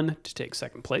turn 1 to take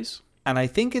second place. And I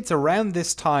think it's around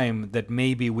this time that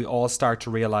maybe we all start to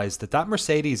realize that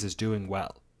Mercedes is doing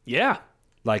well. Yeah.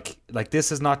 Like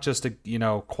this is not just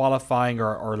qualifying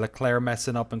or Leclerc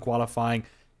messing up in qualifying.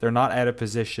 They're not out of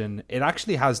position. It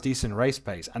actually has decent race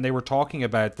pace. And they were talking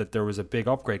about that there was a big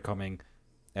upgrade coming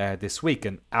this week.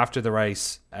 And after the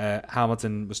race,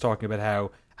 Hamilton was talking about how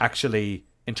actually,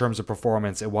 in terms of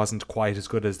performance, it wasn't quite as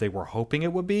good as they were hoping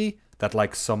it would be. That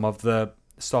like some of the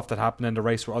stuff that happened in the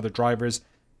race for other drivers,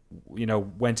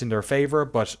 went in their favor.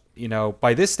 But,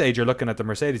 by this stage, you're looking at the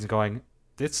Mercedes and going,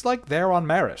 it's like they're on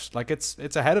merit. Like it's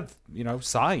ahead of,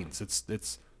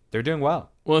 Sainz. They're doing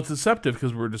well. Well, it's deceptive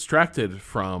because we're distracted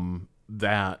from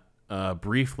that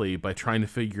briefly by trying to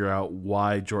figure out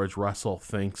why George Russell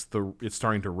thinks it's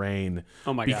starting to rain.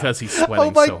 Oh my because he's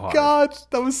sweating so hard. God,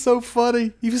 that was so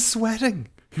funny. He was sweating.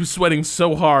 He was sweating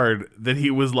so hard that he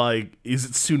was like, is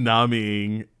it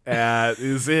tsunamiing?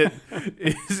 Is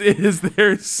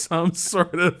there some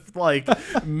sort of like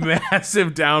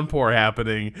massive downpour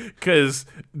happening? Because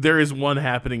there is one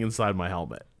happening inside my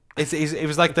helmet. It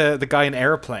was like the guy in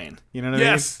Airplane. You know what I mean?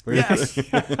 Yes.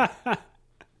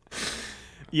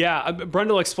 Yeah,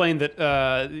 Brundle explained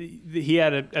that he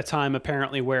had a time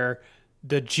apparently where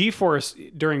the G-force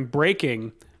during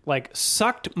braking like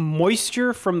sucked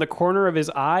moisture from the corner of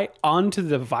his eye onto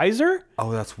the visor.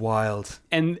 Oh, that's wild.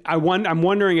 And I'm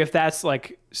wondering if that's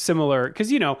like similar,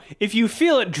 because if you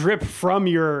feel it drip from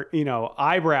your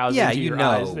eyebrows into your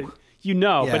eyes, then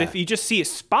Yeah. But if you just see a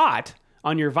spot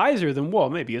on your visor, then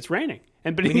maybe it's raining.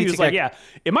 But he was like,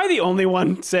 am I the only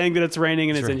one saying that it's raining?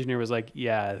 And his engineer was like,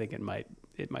 yeah, I think it might.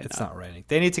 It's not raining.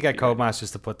 They need to get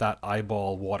Codemasters to put that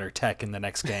eyeball water tech in the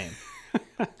next game.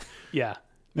 Yeah,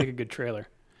 make a good trailer.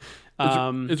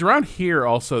 It's around here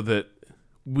also that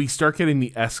we start getting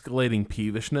the escalating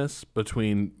peevishness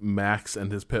between Max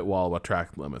and his pit wall about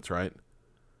track limits, right?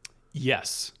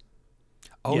 Yes.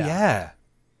 Oh yeah.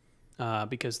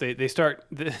 Because they start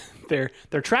they're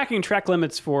tracking track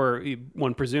limits for,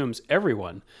 one presumes,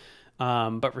 everyone,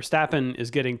 but Verstappen is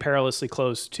getting perilously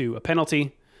close to a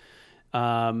penalty.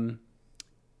 It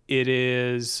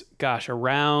is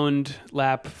around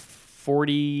lap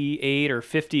 48 or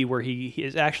 50 where he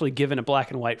is actually given a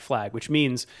black and white flag, which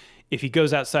means if he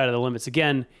goes outside of the limits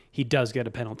again, he does get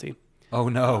a penalty. Oh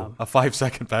no, a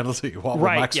 5-second penalty. What will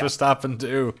right, Max yeah. Verstappen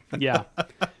do? Yeah.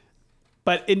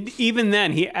 But even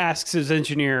then, he asks his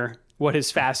engineer what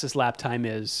his fastest lap time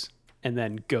is and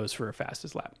then goes for a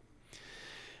fastest lap.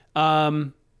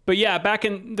 But yeah, back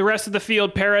in the rest of the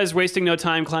field, Perez wasting no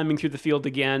time climbing through the field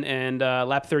again. And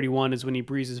lap 31 is when he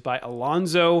breezes by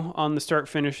Alonso on the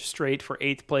start-finish straight for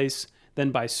 8th place, then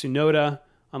by Tsunoda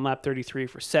on lap 33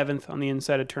 for 7th on the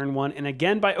inside of turn 1, and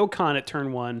again by Ocon at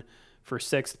turn 1 for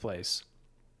 6th place.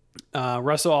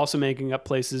 Russell also making up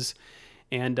places.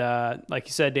 And like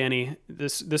you said, Danny,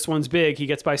 this one's big. He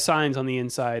gets by Sainz on the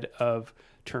inside of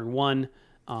turn 1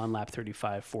 on lap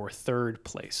 35 for 3rd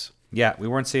place. Yeah, we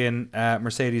weren't seeing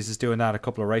Mercedes is doing that a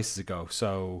couple of races ago.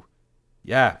 So,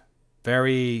 yeah,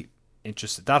 very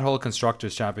interesting. That whole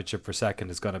Constructors' Championship for second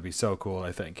is going to be so cool,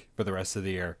 I think, for the rest of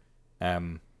the year.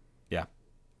 Yeah.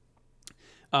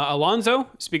 Alonso,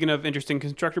 speaking of interesting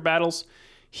constructor battles,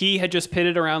 he had just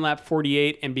pitted around lap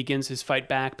 48 and begins his fight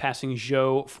back, passing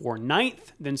Zhou for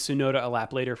 9th, then Tsunoda a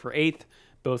lap later for 8th,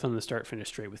 both on the start-finish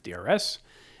straight with DRS.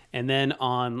 And then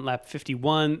on lap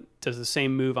 51, does the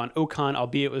same move on Ocon,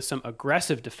 albeit with some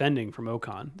aggressive defending from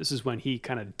Ocon. This is when he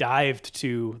kind of dived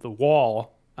to the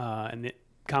wall, and the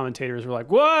commentators were like,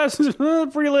 "What? This is a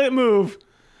pretty late move."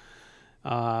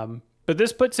 But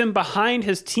this puts him behind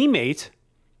his teammate.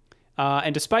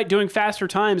 And despite doing faster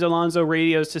times, Alonso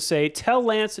radios to say, "Tell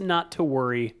Lance not to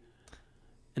worry,"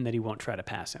 and that he won't try to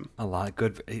pass him. A lot of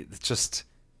good.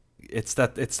 It's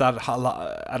that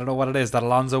I don't know what it is, that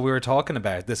Alonso we were talking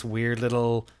about, this weird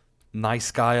little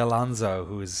nice guy Alonso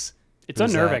who's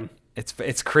unnerving.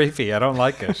 It's creepy. I don't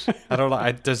like it. I don't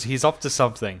like. He's up to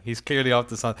something. He's clearly up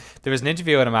to something. There was an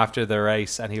interview with him after the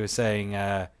race, and he was saying,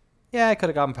 "Yeah, I could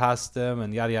have gone past them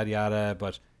and yada yada yada,"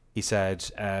 but he said,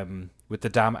 with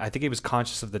the I think he was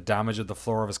conscious of the damage of the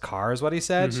floor of his car, is what he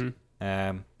said.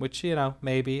 Mm-hmm. Which,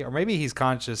 maybe he's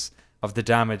conscious of the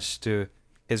damage to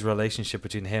his relationship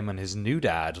between him and his new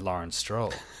dad, Lawrence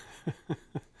Stroll.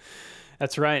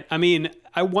 That's right. I mean,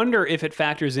 I wonder if it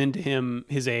factors into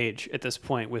his age at this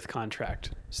point with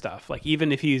contract stuff. Like,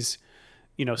 even if he's,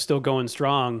 still going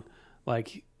strong,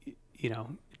 like,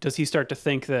 does he start to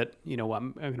think that,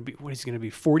 I'm going to be, what is he going to be,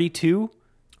 42?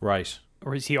 Right.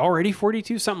 Or is he already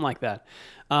 42? Something like that.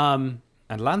 And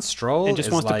Lance Stroll and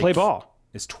just wants to play ball.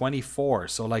 Is 24.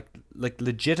 So like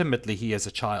legitimately he is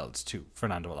a child to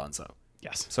Fernando Alonso.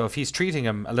 Yes. So if he's treating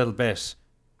him a little bit,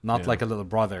 not like a little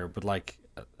brother, but like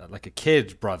a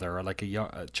kid brother or like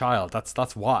a child,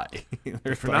 that's why.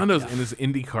 Fernando's in his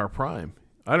IndyCar prime.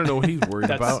 I don't know what he's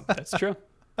worried about. That's true.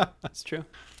 That's true.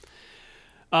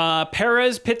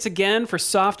 Perez pits again for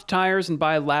soft tires, and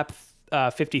by lap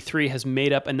 53 has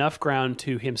made up enough ground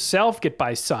to himself get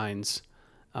by Sainz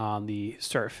on the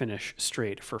start-finish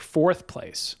straight for 4th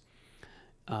place.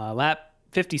 Lap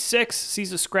 56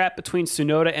 sees a scrap between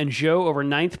Tsunoda and Zhou over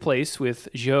 9th place, with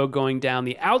Zhou going down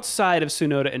the outside of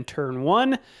Tsunoda in turn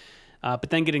 1, but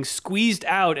then getting squeezed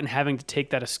out and having to take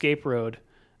that escape road.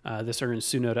 This earns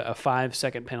Tsunoda a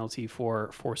 5-second penalty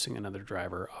for forcing another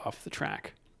driver off the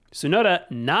track. Tsunoda,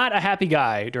 not a happy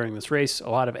guy during this race. A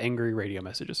lot of angry radio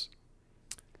messages.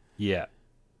 Yeah.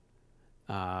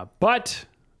 But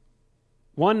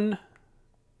one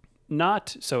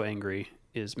not so angry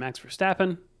is Max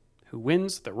Verstappen, who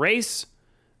wins the race.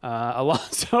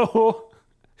 Alonso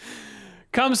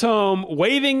comes home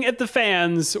waving at the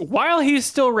fans while he's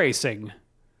still racing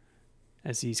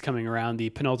as he's coming around the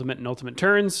penultimate and ultimate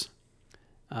turns.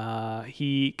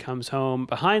 He comes home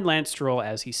behind Lance Stroll,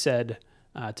 as he said,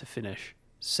 to finish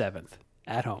 7th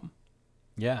at home.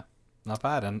 Yeah, not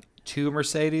bad. And 2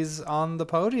 Mercedes on the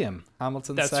podium.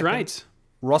 Hamilton That's second. right.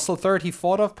 Russell third. He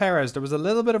fought off Perez. There was a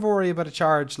little bit of a worry about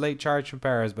a late charge from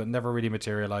Perez, but never really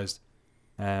materialized.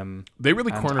 They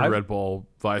really cornered Red Bull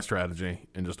via strategy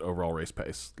and just overall race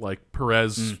pace. Like,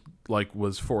 Perez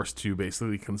was forced to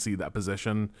basically concede that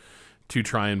position to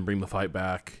try and bring the fight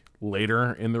back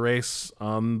later in the race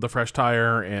on the fresh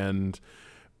tire, and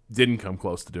didn't come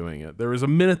close to doing it. There was a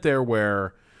minute there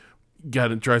where,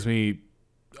 God, it drives me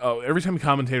every time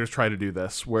commentators try to do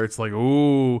this, where it's like,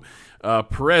 ooh,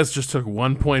 Perez just took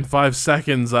 1.5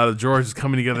 seconds out of George, is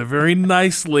coming together very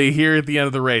nicely here at the end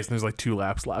of the race. And there's like 2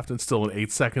 laps left and still an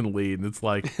 8-second lead. And it's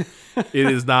like,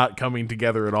 it is not coming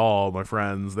together at all, my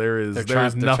friends.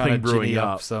 There's nothing brewing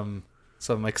up.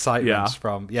 Some excitement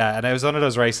from and it was one of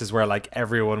those races where like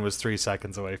everyone was 3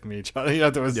 seconds away from each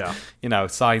other. There was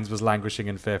Sainz was languishing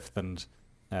in 5th, and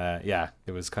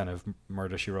it was kind of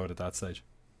murder she wrote at that stage.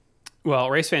 Well,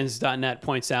 racefans.net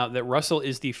points out that Russell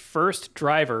is the first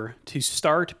driver to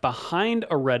start behind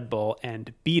a Red Bull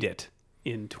and beat it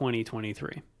in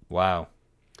 2023. Wow.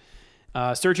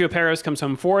 Sergio Perez comes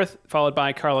home 4th, followed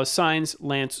by Carlos Sainz,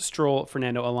 Lance Stroll,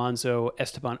 Fernando Alonso,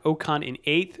 Esteban Ocon in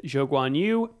 8th, Zhou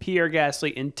Guanyu, Pierre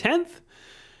Gasly in 10th.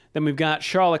 Then we've got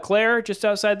Charles Leclerc just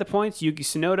outside the points, Yuki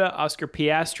Tsunoda, Oscar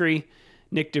Piastri,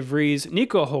 Nick De Vries,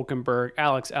 Nico Hulkenberg,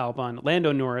 Alex Albon,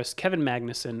 Lando Norris, Kevin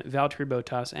Magnussen, Valtteri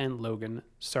Bottas, and Logan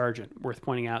Sargent. Worth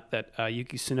pointing out that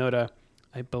Yuki Tsunoda,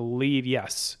 I believe,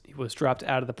 he was dropped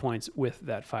out of the points with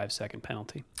that 5-second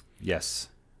penalty. Yes.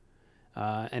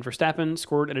 And Verstappen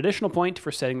scored an additional point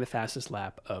for setting the fastest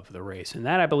lap of the race. And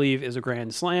that, I believe, is a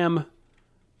grand slam.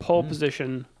 Pole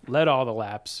position, led all the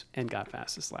laps, and got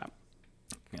fastest lap.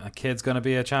 A kid's going to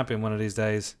be a champion one of these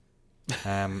days.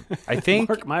 I think...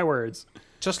 Mark my words.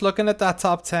 Just looking at that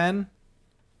top 10,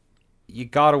 you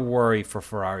got to worry for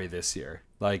Ferrari this year.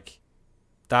 Like,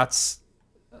 that's...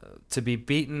 to be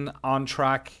beaten on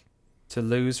track, to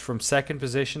lose from second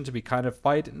position, to be kind of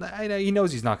fighting. I know he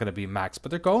knows he's not going to be Max,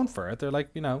 but they're going for it. They're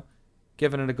like,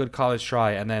 giving it a good college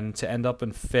try, and then to end up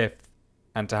in 5th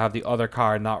and to have the other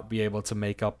car not be able to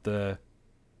make up the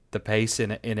pace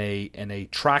in a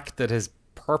track that is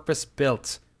purpose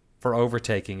built for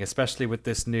overtaking, especially with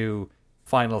this new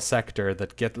final sector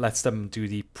that lets them do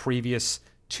the previous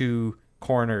 2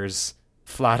 corners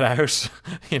flat out.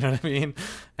 You know what I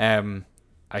mean?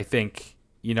 I think,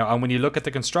 and when you look at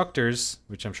the constructors,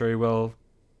 which I'm sure you will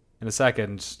in a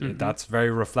second, that's very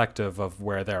reflective of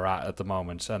where they're at the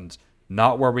moment, and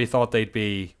not where we thought they'd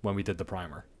be when we did the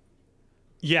primer.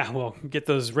 Yeah, well, get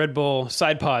those Red Bull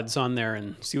side pods on there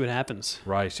and see what happens.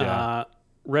 Right, yeah.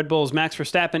 Red Bull's Max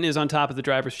Verstappen is on top of the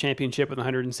Drivers' Championship with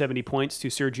 170 points to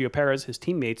Sergio Perez, his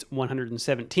teammates,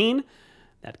 117.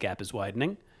 That gap is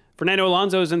widening. Fernando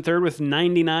Alonso is in 3rd with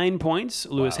 99 points.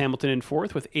 Lewis Hamilton in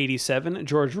 4th with 87.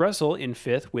 George Russell in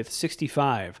 5th with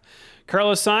 65.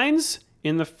 Carlos Sainz,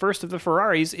 in the first of the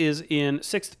Ferraris, is in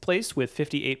 6th place with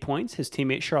 58 points. His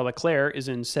teammate Charles Leclerc is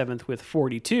in 7th with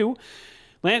 42.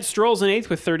 Lance Stroll's in 8th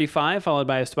with 35, followed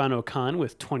by Esteban Ocon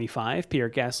with 25. Pierre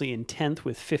Gasly in 10th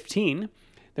with 15.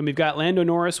 Then we've got Lando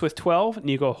Norris with 12,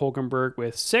 Nico Hulkenberg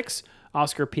with 6,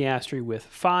 Oscar Piastri with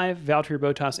 5, Valtteri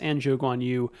Bottas and Zhou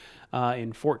Guanyu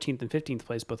in 14th and 15th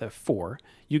place both have 4.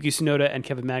 Yuki Tsunoda and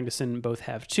Kevin Magnussen both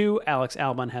have 2. Alex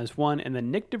Albon has 1, and then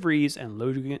Nick De Vries and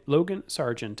Logan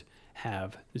Sargent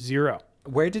have 0.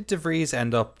 Where did De Vries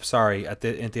end up? Sorry, at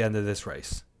the end of this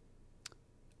race.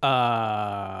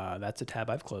 That's a tab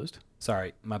I've closed.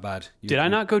 Sorry, my bad. Did I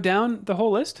not go down the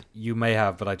whole list? You may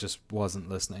have, but I just wasn't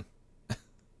listening.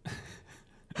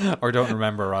 Or don't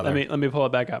remember, rather. Let me pull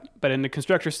it back up. But in the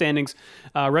constructor standings,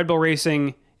 Red Bull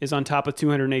Racing is on top with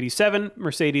 287.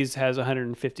 Mercedes has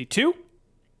 152.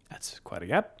 That's quite a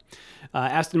gap.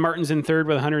 Aston Martin's in 3rd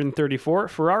with 134.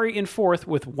 Ferrari in 4th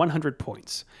with 100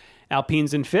 points.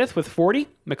 Alpine's in 5th with 40.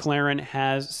 McLaren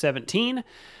has 17.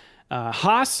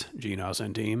 Haas, Gene Haas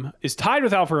and team, is tied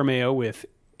with Alfa Romeo with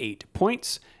 8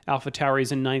 points.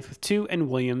 AlphaTauri's in 9th with 2, and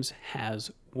Williams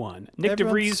has 1. Nick De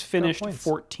Vries finished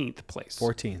 14th place.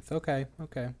 14th, okay.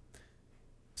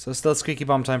 So still squeaky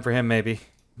bum time for him, maybe.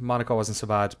 Monaco wasn't so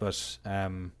bad, but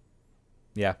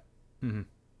yeah. Mm-hmm.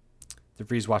 De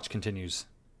Vries watch continues.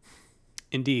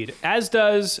 Indeed. As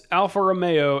does Alfa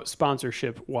Romeo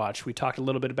sponsorship watch. We talked a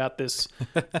little bit about this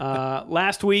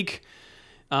last week.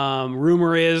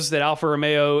 Rumor is that Alfa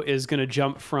Romeo is going to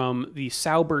jump from the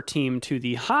Sauber team to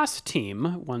the Haas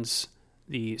team once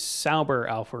the Sauber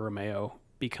Alfa Romeo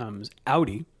becomes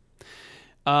Audi.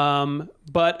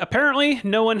 But apparently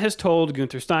no one has told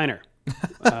Gunther Steiner.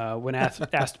 When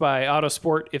asked by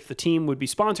Autosport if the team would be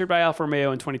sponsored by Alfa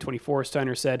Romeo in 2024,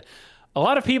 Steiner said, "A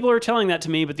lot of people are telling that to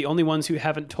me, but the only ones who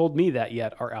haven't told me that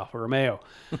yet are Alfa Romeo.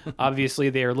 Obviously,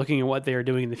 they are looking at what they are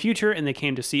doing in the future, and they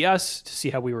came to see us to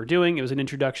see how we were doing. It was an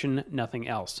introduction, nothing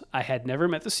else. I had never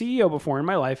met the CEO before in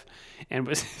my life, and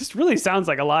this really sounds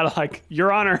like a lot of like,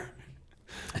 Your Honor."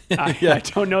 I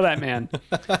don't know that man.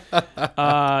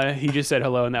 He just said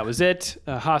hello, and that was it.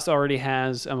 Haas already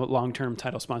has a long-term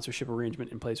title sponsorship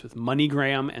arrangement in place with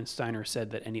MoneyGram, and Steiner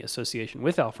said that any association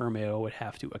with Alfa Romeo would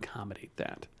have to accommodate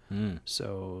that.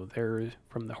 So they're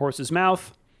from the horse's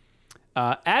mouth.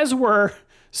 as were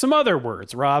some other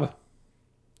words, Rob.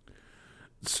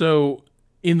 So,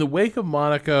 in the wake of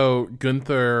Monaco,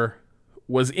 Gunther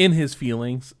was in his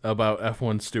feelings about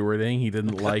F1 stewarding. He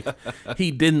didn't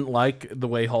like the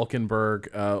way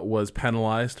Hulkenberg was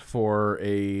penalized for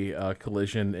a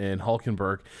collision in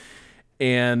Hulkenberg,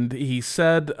 and he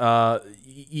said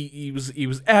he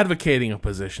was advocating a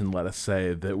position, let us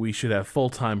say, that we should have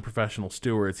full-time professional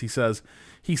stewards. He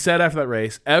said after that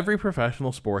race, every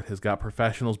professional sport has got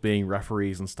professionals being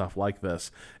referees and stuff like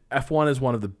this. F1 is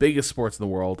one of the biggest sports in the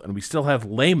world, and we still have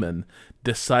laymen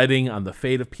deciding on the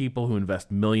fate of people who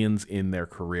invest millions in their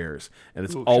careers. And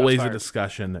it's always a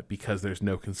discussion because there's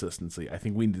no consistency. I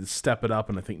think we need to step it up,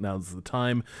 and I think now's the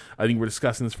time. I think we're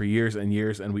discussing this for years and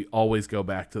years, and we always go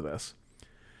back to this.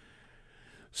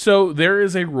 So there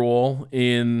is a rule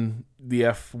in the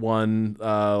F1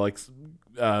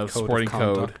 sporting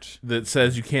code that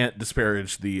says you can't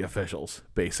disparage the officials,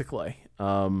 basically.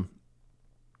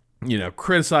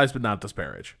 Criticize but not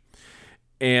disparage.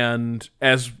 And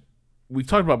as we've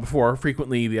talked about before,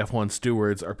 frequently the F1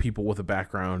 stewards are people with a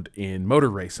background in motor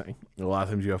racing. A lot of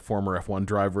times you have former F1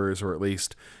 drivers, or at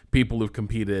least people who've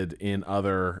competed in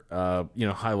other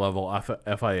high-level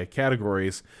FIA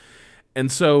categories.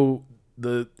 And so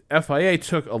the FIA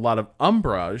took a lot of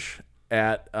umbrage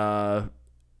at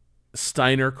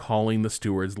Steiner calling the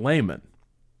stewards laymen.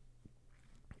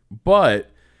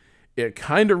 But it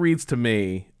kind of reads to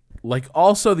me like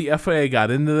also the FIA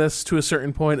got into this to a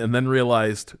certain point and then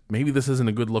realized maybe this isn't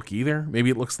a good look either.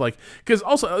 Maybe it looks like, because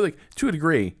also like to a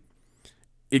degree,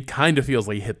 it kind of feels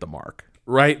like he hit the mark,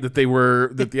 right? That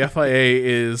the FIA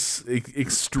is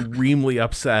extremely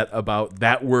upset about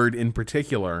that word in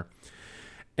particular.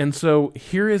 And so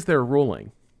here is their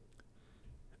ruling.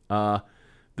 The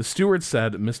steward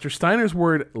said Mr. Steiner's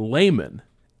word layman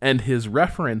and his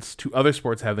reference to other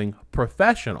sports having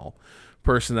professional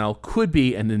personnel could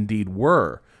be, and indeed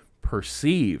were,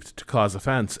 perceived to cause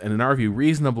offense, and in our view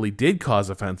reasonably did cause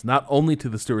offense, not only to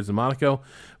the stewards in Monaco,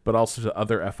 but also to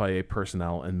other FIA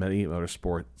personnel and many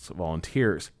motorsports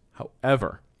volunteers.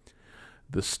 However,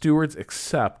 the stewards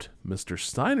accept Mr.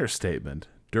 Steiner's statement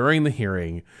during the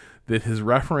hearing that his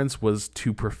reference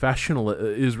to professionalism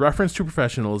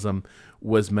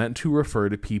was meant to refer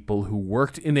to people who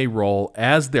worked in a role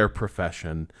as their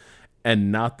profession,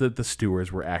 and not that the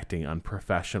stewards were acting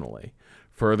unprofessionally.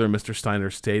 Further, Mr.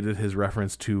 Steiner stated his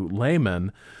reference to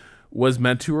laymen was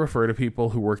meant to refer to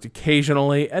people who worked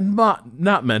occasionally and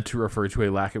not meant to refer to a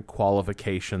lack of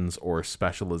qualifications or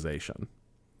specialization.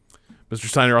 Mr.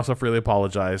 Steiner also freely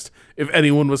apologized. If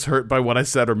anyone was hurt by what I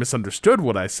said or misunderstood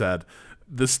what I said,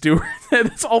 the steward,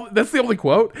 that's the only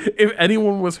quote. If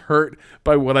anyone was hurt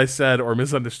by what I said or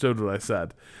misunderstood what I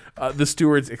said, the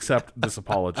stewards accept this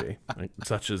apology,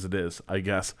 such as it is, I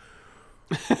guess.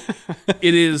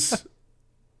 It is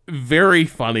very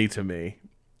funny to me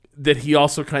that he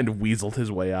also kind of weaseled his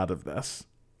way out of this.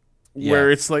 Yeah.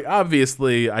 Where it's like,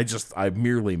 obviously, I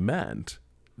merely meant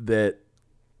that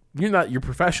your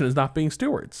profession is not being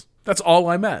stewards. That's all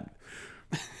I meant.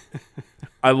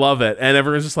 I love it. And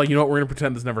everyone's just like, you know what, we're going to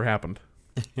pretend this never happened.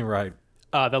 Right.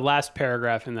 The last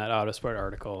paragraph in that Autosport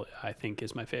article, I think,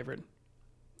 is my favorite.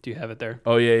 Do you have it there?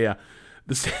 Oh, yeah.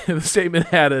 The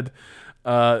statement added,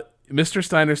 Mr.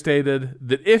 Steiner stated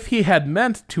that if he had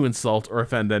meant to insult or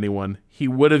offend anyone, he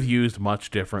would have used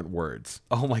much different words.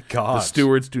 Oh, my God. The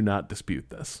stewards do not dispute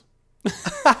this.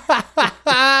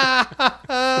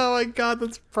 Oh, my God,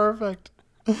 that's perfect.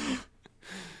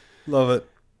 Love it.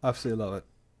 Absolutely love it.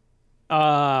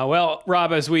 Well,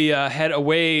 Rob, as we head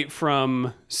away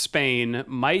from Spain,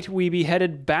 might we be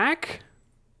headed back?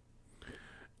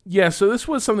 Yeah, so this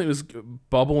was something that was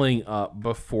bubbling up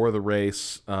before the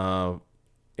race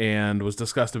and was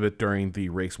discussed a bit during the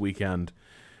race weekend.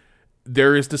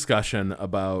 There is discussion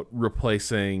about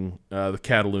replacing the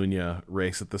Catalunya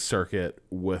race at the circuit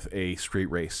with a street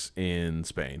race in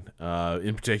Spain,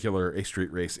 in particular a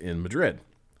street race in Madrid.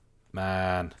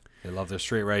 Man, they love their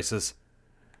street races.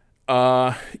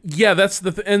 Yeah, that's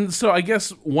and so I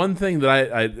guess one thing that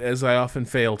I as I often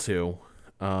fail to,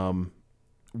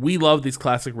 we love these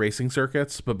classic racing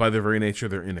circuits, but by their very nature,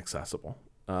 they're inaccessible.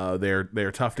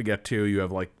 They're tough to get to. You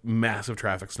have like massive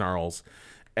traffic snarls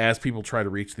as people try to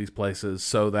reach these places.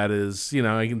 So that is,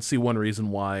 I can see one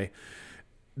reason why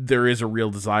there is a real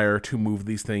desire to move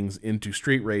these things into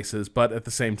street races. But at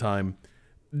the same time,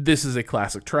 this is a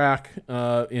classic track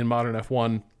in modern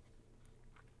F1.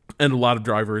 And a lot of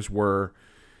drivers were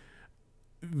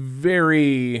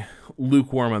very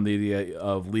lukewarm on the idea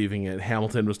of leaving it.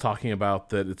 Hamilton was talking about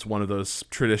that it's one of those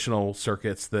traditional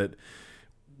circuits that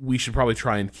we should probably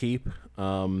try and keep.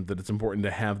 That it's important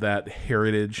to have that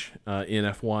heritage in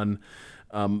F1.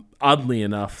 Oddly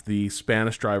enough, the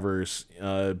Spanish drivers,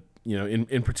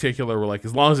 in particular, were like,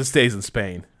 as long as it stays in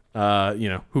Spain,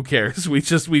 who cares? We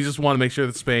just want to make sure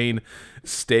that Spain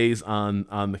stays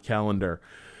on the calendar.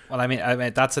 Well, I mean,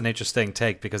 that's an interesting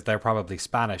take because they're probably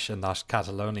Spanish and not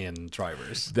Catalonian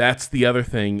drivers. That's the other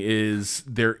thing is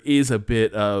there is a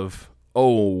bit of,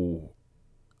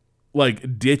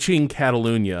 like ditching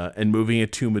Catalonia and moving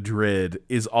it to Madrid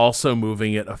is also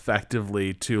moving it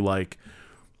effectively to like,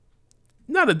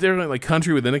 not a different like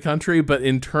country within a country, but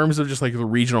in terms of just like the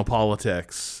regional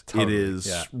politics, Totally, it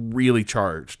is really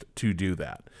charged to do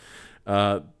that.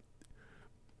 The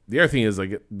other thing is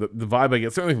like the vibe I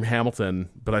get certainly from Hamilton,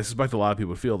 but I suspect a lot of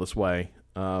people feel this way.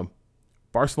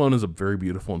 Barcelona is a very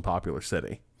beautiful and popular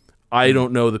city. I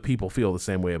don't know that people feel the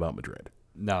same way about Madrid.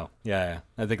 No, yeah,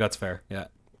 I think that's fair. Yeah.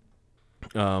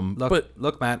 But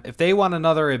Look, man, if they want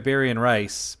another Iberian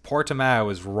race,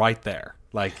 Portimao is right there.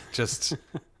 Like, just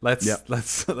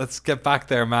let's get back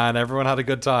there, man. Everyone had a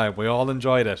good time. We all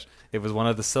enjoyed it. It was one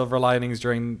of the silver linings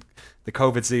during the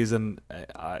COVID season.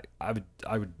 I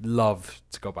would love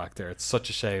to go back there. It's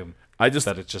such a shame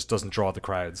that it just doesn't draw the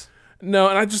crowds. No,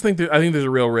 and I just think I think there's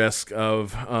a real risk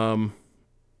of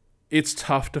it's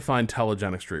tough to find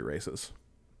telegenic street races.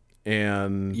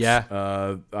 And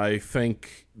I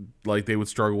think like they would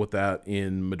struggle with that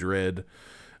in Madrid.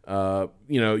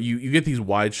 You get these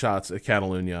wide shots at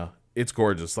Catalunya. It's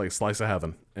gorgeous, like a slice of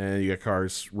heaven. And you get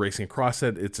cars racing across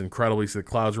it. It's incredible. You see the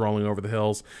clouds rolling over the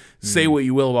hills. Say what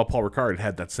you will about Paul Ricard, it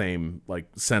had that same like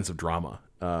sense of drama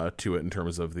to it in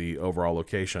terms of the overall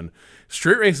location.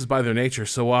 Street races by their nature,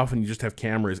 so often you just have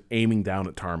cameras aiming down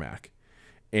at tarmac.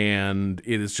 And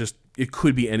it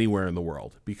could be anywhere in the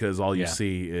world because all you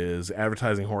see is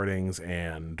advertising hoardings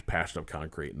and patched up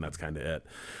concrete, and that's kind of it.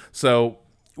 So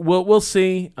we'll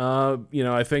see.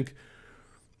 I think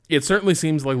it certainly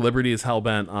seems like Liberty is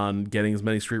hell-bent on getting as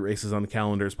many street races on the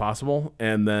calendar as possible,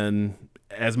 and then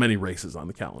as many races on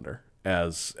the calendar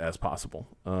as possible.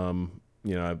 We're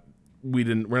not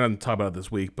going to talk about it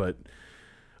this week, but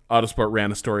Autosport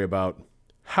ran a story about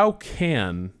how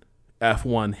can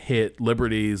F1 hit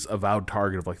Liberty's avowed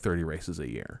target of like 30 races a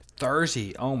year.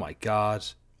 30? Oh my God.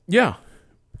 Yeah.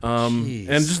 And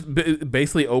just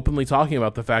basically openly talking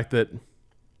about the fact that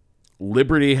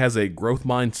Liberty has a growth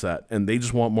mindset and they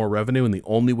just want more revenue, and the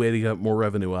only way to get more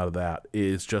revenue out of that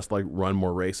is just like run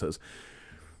more races.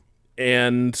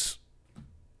 And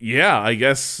yeah, I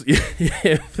guess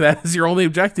if that is your only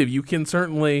objective, you can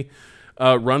certainly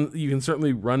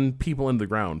run people into the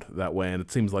ground that way, and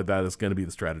it seems like that is going to be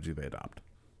the strategy they adopt.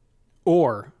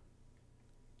 Or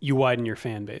you widen your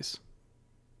fan base.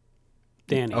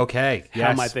 Danny. Okay.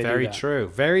 How might they very do that? true.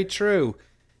 Very true.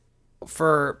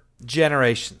 For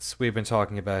generations, we've been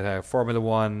talking about how Formula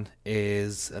One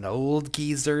is an old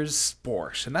geezer's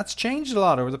sport, and that's changed a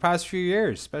lot over the past few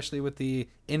years, especially with the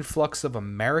influx of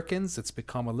Americans. It's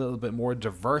become a little bit more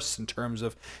diverse in terms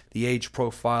of the age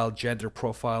profile, gender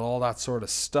profile, all that sort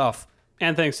of stuff.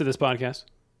 And thanks to this podcast.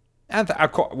 And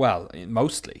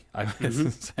mostly, I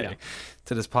would say,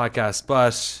 to this podcast.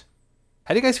 But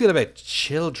how do you guys feel about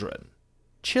children?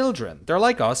 Children, they're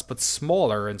like us, but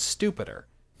smaller and stupider.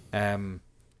 They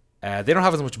don't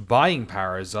have as much buying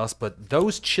power as us, but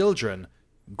those children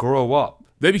grow up.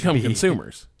 They become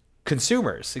consumers.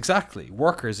 Consumers, exactly.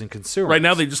 Workers and consumers. Right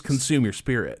now, they just consume your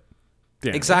spirit.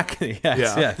 Damn. Exactly.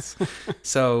 Yes.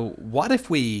 So what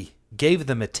if we gave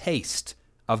them a taste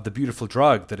of the beautiful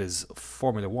drug that is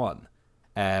Formula One?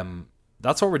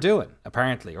 That's what we're doing,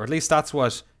 apparently. Or at least that's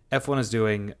what F1 is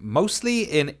doing, mostly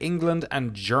in England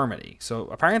and Germany. So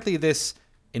apparently this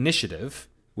initiative,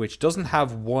 which doesn't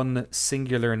have one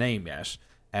singular name yet,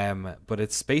 but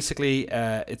it's basically,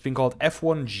 it's been called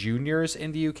F1 Juniors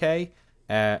in the UK.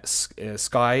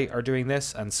 Sky are doing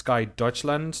this, and Sky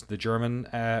Deutschland, the German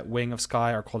wing of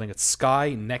Sky, are calling it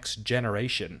Sky Next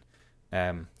Generation.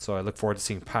 So I look forward to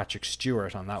seeing Patrick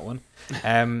Stewart on that one.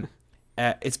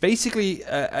 It's basically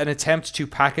an attempt to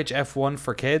package F1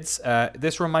 for kids.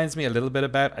 This reminds me a little bit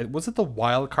about, was it the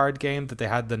Wild Card game that they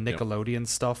had the Nickelodeon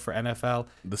stuff for NFL?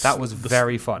 That was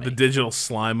very funny. The digital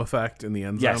slime effect in the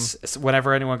end zone. Yes,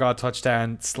 whenever anyone got a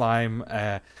touchdown, slime,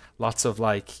 lots of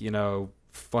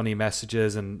funny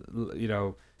messages, and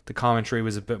the commentary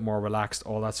was a bit more relaxed,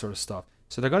 all that sort of stuff.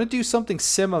 So they're going to do something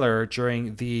similar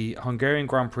during the Hungarian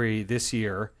Grand Prix this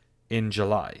year in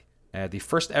July. The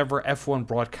first ever F1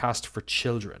 broadcast for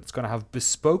children. It's going to have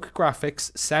bespoke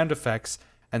graphics, sound effects,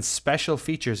 and special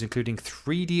features, including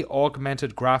 3D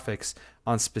augmented graphics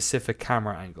on specific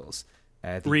camera angles.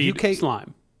 Read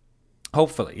slime.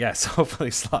 Hopefully, yes.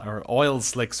 Hopefully, or oil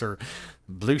slicks or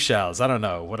blue shells. I don't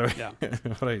know.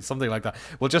 Something like that.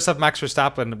 We'll just have Max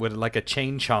Verstappen with like a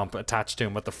chain chomp attached to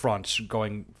him at the front,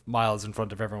 going miles in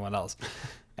front of everyone else.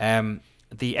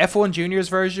 The F1 Juniors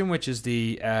version, which is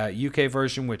the UK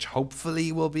version, which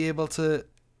hopefully we'll be able to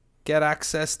get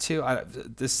access to.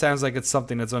 This sounds like it's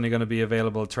something that's only going to be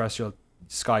available terrestrial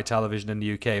Sky Television in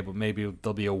the UK, but maybe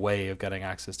there'll be a way of getting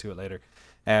access to it later.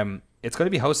 It's going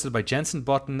to be hosted by Jensen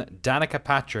Button, Danica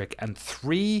Patrick, and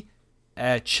 3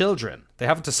 children. They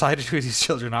haven't decided who these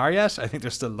children are yet. I think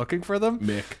they're still looking for them.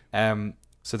 Mick.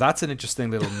 So that's an interesting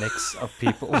little mix of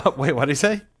people. Wait, what did he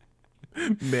say?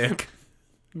 Mick.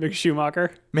 Mick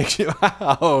Schumacher.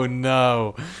 Oh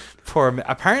no, poor Mick.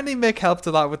 Apparently Mick helped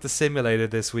a lot with the simulator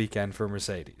this weekend for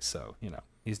Mercedes, so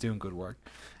he's doing good work.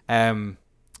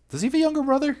 Does he have a younger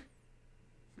brother,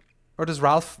 or does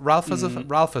Ralph has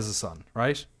a son,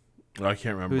 right? I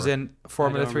can't remember. Who's in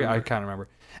Formula 3? I can't remember.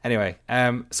 Anyway,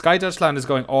 Sky Deutschland is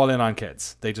going all in on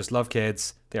kids. They just love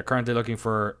kids. They are currently looking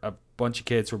for a bunch of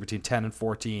kids who are between 10 and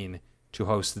 14 to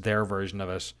host their version of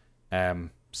it.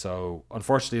 So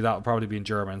unfortunately, that will probably be in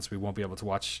German, so we won't be able to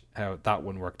watch how that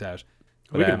one worked out.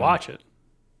 But, we can watch it.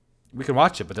 We can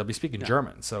watch it, but they'll be speaking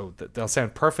German, so they'll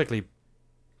sound perfectly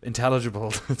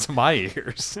intelligible to my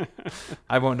ears.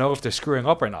 I won't know if they're screwing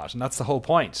up or not, and that's the whole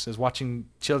point, is watching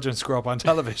children screw up on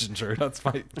television. Sure, that's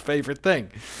my favorite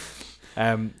thing.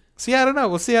 So yeah, I don't know.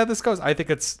 We'll see how this goes. I think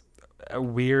it's a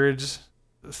weird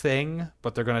thing,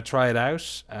 but they're going to try it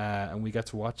out, and we get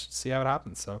to watch, see how it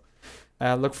happens. So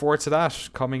look forward to that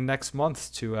coming next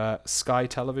month to Sky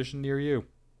Television near you.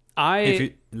 If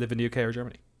you live in the UK or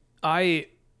Germany.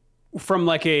 From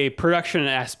like a production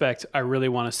aspect, I really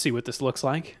want to see what this looks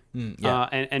like.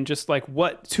 And just like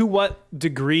to what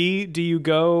degree do you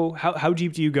go? How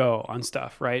deep do you go on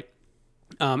stuff, right?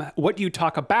 What do you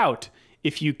talk about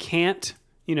if you can't,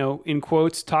 in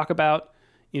quotes, talk about,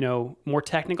 more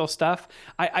technical stuff?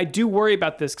 I do worry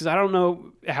about this because I don't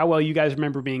know how well you guys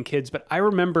remember being kids, but I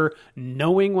remember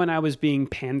knowing when I was being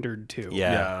pandered to.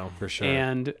 Yeah, for sure.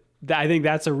 And I think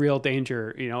that's a real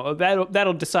danger.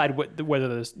 That'll decide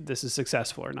whether this is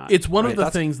successful or not. It's one of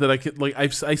the things that I could like. I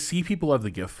see people have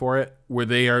the gift for it, where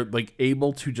they are like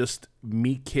able to just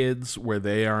meet kids where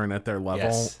they are and at their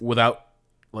level without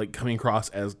like coming across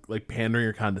as like pandering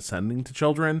or condescending to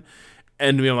children.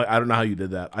 And to be like, I don't know how you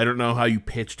did that. I don't know how you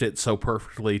pitched it so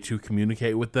perfectly to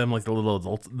communicate with them like the little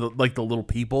adults, like the little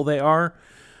people they are,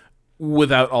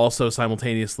 without also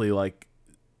simultaneously like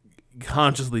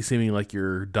consciously seeming like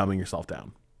you're dumbing yourself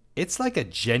down. It's like a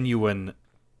genuine,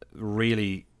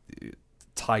 really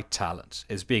tight talent,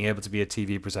 is being able to be a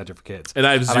TV presenter for kids. And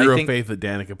I have zero faith that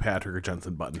Danica Patrick or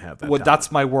Jensen Button have that. Well, talent.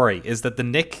 that's my worry, is that the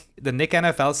Nick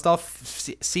NFL stuff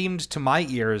seemed to my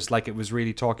ears like it was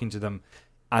really talking to them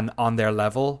and on their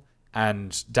level.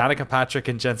 And Danica Patrick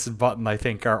and Jensen Button, I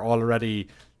think, are already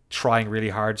trying really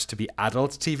hard to be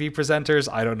adult TV presenters.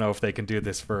 I don't know if they can do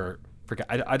this for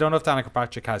I don't know if Danica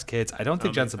Patrick has kids. I don't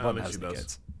think Jensen Button has any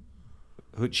kids.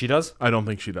 Who, she does? I don't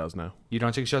think she does now. You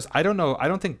don't think she does? I don't know. I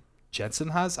don't think Jensen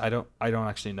has. I don't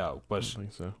actually know. But I don't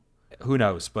think so. Who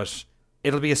knows? But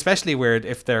it'll be especially weird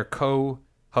if their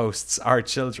co-hosts are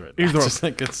children. I just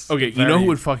think it's okay. You know who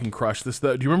would fucking crush this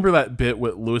though? Do you remember that bit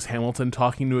with Lewis Hamilton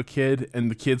talking to a kid,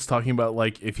 and the kid's talking about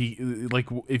like if he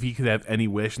could have any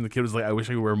wish, and the kid was like, "I wish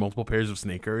I could wear multiple pairs of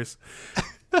sneakers."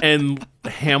 And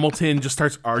Hamilton just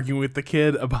starts arguing with the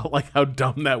kid about like how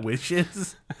dumb that wish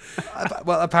is.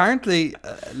 Well, apparently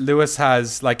Lewis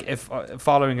has like, if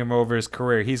following him over his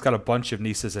career, he's got a bunch of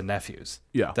nieces and nephews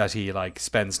that he like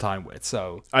spends time with.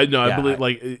 So I believe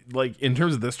like in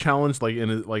terms of this challenge,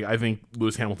 I think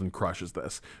Lewis Hamilton crushes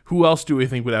this. Who else do we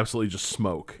think would absolutely just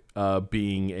smoke?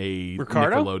 Being a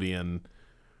Ricardo? Nickelodeon.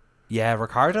 Yeah,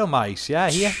 Ricardo might. Yeah,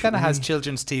 he kind of has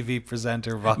children's TV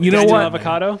presenter vibes. You know what?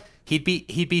 Avocado? He'd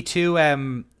be too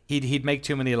he'd make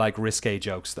too many like risque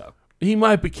jokes though. He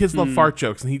might, but kids love fart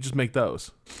jokes, and he'd just make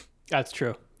those. That's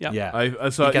true. Yep. Yeah. I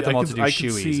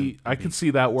could see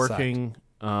that working.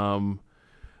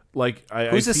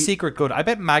 Who's a secret good? I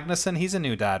bet Magnussen. He's a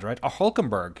new dad, right? Or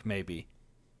Hulkenberg maybe.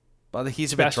 But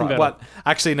he's a bit dry. What?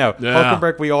 Actually, no. Yeah.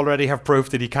 Hulkenberg, we already have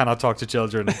proof that he cannot talk to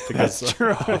children because of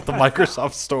the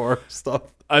Microsoft Store stuff.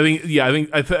 I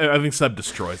think Seb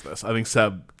destroys this. I think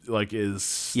Seb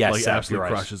absolutely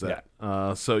crushes it.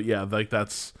 Yeah. So yeah, like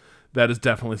that is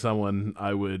definitely someone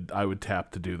I would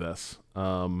tap to do this.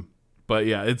 But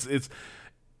yeah,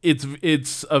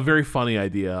 it's a very funny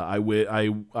idea. I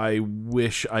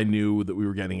wish I knew that we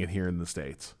were getting it here in the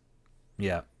States.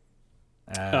 Yeah.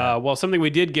 Well, something we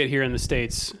did get here in the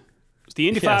States was the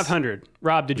Indy 500.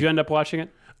 Rob, did you end up watching it?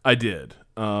 I did.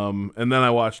 and then I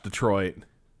watched Detroit,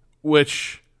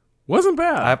 which wasn't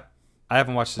bad. I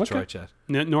haven't watched Detroit yet.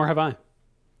 Nor have I.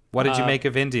 What did you make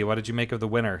of Indy? What did you make of the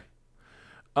winner?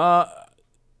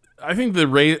 I think the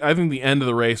race. I think the end of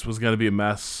the race was going to be a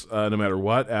mess, no matter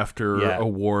what. After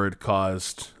Award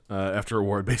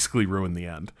basically ruined the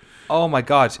end. Oh my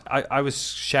god! I was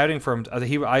shouting for him.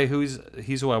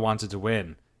 He's who I wanted to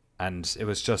win, and it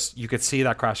was just you could see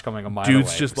that crash coming a mile away.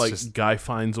 Dude's just like guy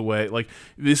finds a way. Like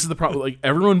this is the problem. Like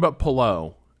everyone but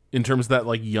Palou, in terms of that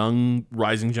like young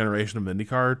rising generation of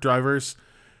IndyCar drivers,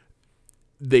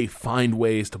 they find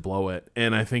ways to blow it,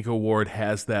 and I think Award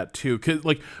has that too. Cause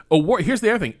like Award, here's the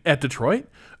other thing at Detroit,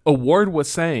 Award was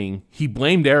saying he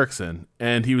blamed Ericsson,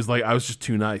 and he was like, "I was just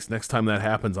too nice. Next time that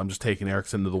happens, I'm just taking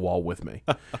Ericsson to the wall with me."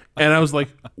 And I was like,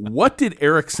 "What did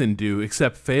Ericsson do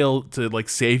except fail to like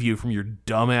save you from your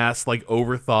dumbass like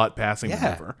overthought passing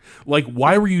maneuver? Like,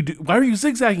 why were you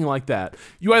zigzagging like that?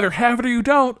 You either have it or you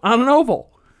don't on an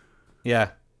oval."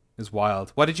 Yeah. Is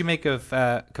wild. What did you make of?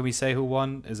 Can we say who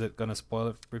won? Is it going to spoil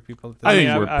it for people? I think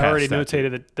I already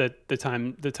notated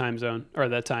the time zone or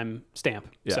the time stamp.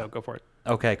 Yeah. So go for it.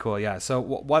 Okay, cool. Yeah. So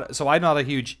what? So I'm not a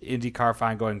huge IndyCar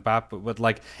fan going back, but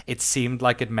like it seemed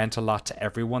like it meant a lot to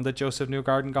everyone that Joseph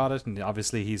Newgarden got it, and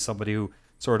obviously he's somebody who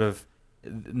sort of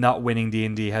not winning the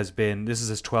Indy has been. This is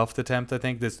his 12th attempt, I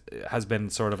think. This has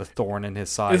been sort of a thorn in his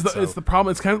side. It's the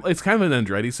problem. It's kind of an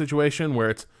Andretti situation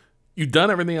where it's. You've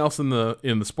done everything else in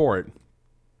the sport.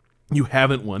 You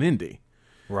haven't won Indy,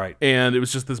 right? And it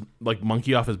was just this like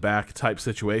monkey off his back type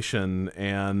situation.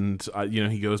 And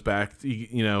he goes back.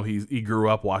 He grew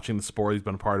up watching the sport. He's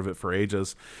been a part of it for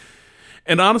ages.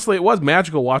 And honestly, it was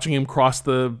magical watching him cross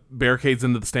the barricades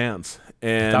into the stands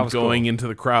and going into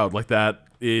the crowd. Like that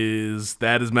is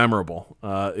memorable.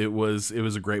 It was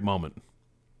a great moment.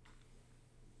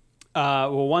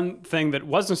 Well, one thing that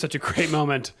wasn't such a great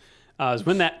moment. Is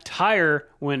when that tire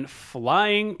went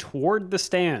flying toward the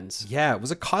stands. Yeah,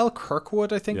 was it Kyle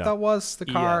Kirkwood? I think that was the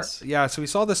car. Yes. Yeah, so we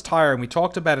saw this tire, and we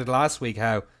talked about it last week.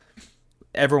 How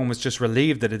everyone was just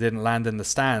relieved that it didn't land in the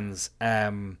stands.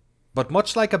 But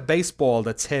much like a baseball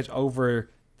that's hit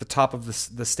over the top of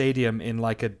the stadium in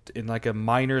like a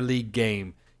minor league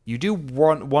game, you do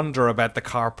wonder about the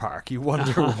car park. You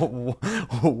wonder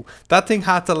that thing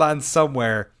had to land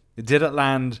somewhere. Did it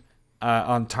land?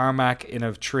 On tarmac, in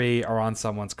a tree, or on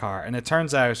someone's car. And it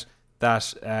turns out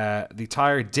that the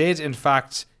tire did, in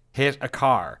fact, hit a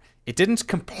car. It didn't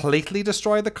completely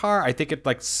destroy the car. I think it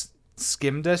like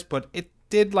skimmed it, but it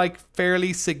did like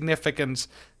fairly significant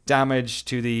damage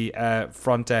to the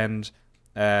front end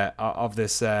of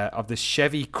this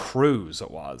Chevy Cruze.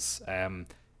 It was.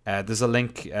 There's a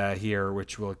link here,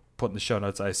 which we'll put in the show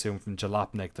notes, I assume, from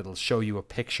Jalopnik, that'll show you a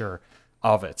picture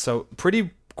of it. So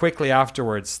pretty quickly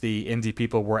afterwards, the Indy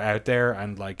people were out there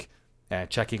and like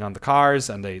checking on the cars,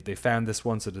 and they found this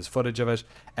one, so there's footage of it.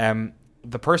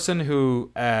 The person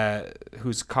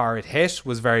whose car it hit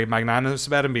was very magnanimous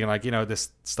about it, being like,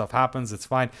 this stuff happens, it's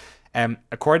fine.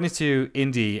 According to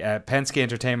Indy, Penske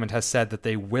Entertainment has said that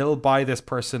they will buy this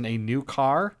person a new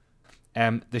car.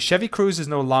 The Chevy Cruze is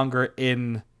no longer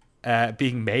in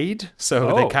being made,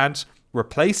 so they can't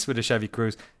replace with a Chevy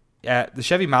Cruze. The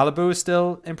Chevy Malibu is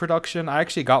still in production. I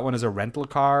actually got one as a rental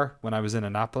car when I was in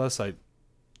Annapolis. It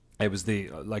was the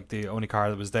only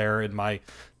car that was there in my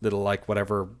little like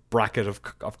whatever bracket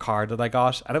of car that I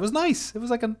got, and it was nice. It was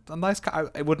like a nice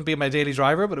car. It wouldn't be my daily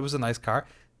driver, but it was a nice car.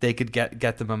 They could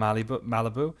get them a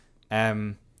Malibu.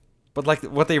 But like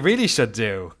what they really should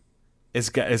do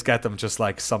is get them just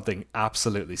like something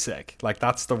absolutely sick. Like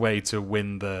that's the way to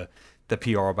win the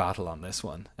PR battle on this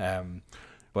one.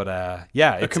 But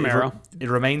it's Camaro. It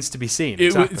remains to be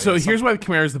seen. So here's why the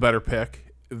Camaro is the better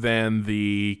pick than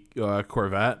the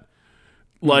Corvette.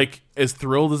 Like, as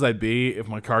thrilled as I'd be if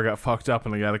my car got fucked up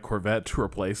and I got a Corvette to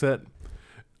replace it,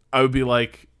 I would be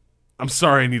like, I'm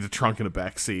sorry, I need a trunk and a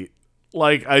back seat.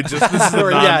 Like, this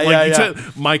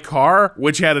is my car,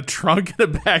 which had a trunk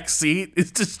and a back seat,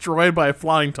 is destroyed by a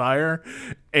flying tire,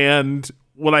 and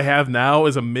what I have now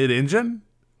is a mid-engine.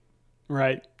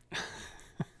 Right.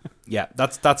 Yeah,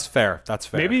 that's fair. That's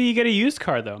fair. Maybe you get a used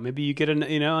car though. Maybe you get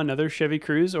another Chevy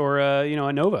Cruze or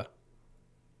a Nova.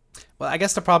 Well, I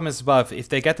guess the problem is, if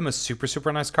they get them a super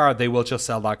super nice car, they will just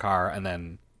sell that car and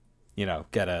then,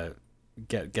 get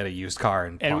a used car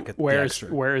and pocket the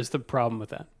extra. Where is the problem with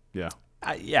that? Yeah.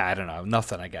 I don't know.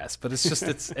 Nothing, I guess. But it's just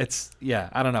it's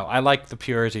I don't know. I like the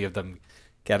purity of them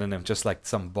getting them just like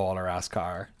some baller ass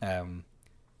car.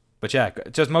 But yeah,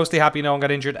 just mostly happy no one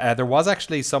got injured. There was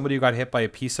actually somebody who got hit by a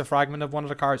piece of fragment of one of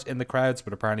the cars in the crowds,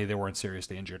 but apparently they weren't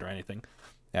seriously injured or anything.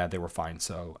 They were fine.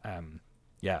 So,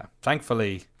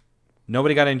 thankfully,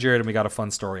 Nobody got injured, and we got a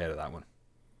fun story out of that one.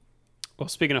 Well,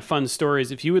 speaking of fun stories,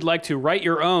 if you would like to write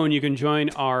your own, you can join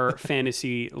our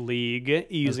fantasy league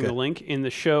using the link in the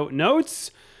show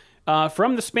notes.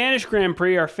 From the Spanish Grand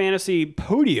Prix, our fantasy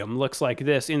podium looks like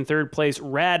this. In third place,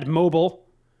 Rad Mobile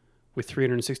with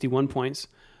 361 points.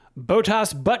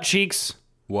 Botas Butt Cheeks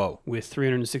Whoa. with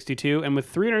 362. And with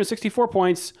 364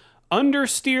 points,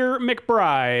 Understeer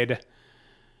McBride,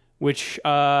 which,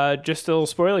 just a little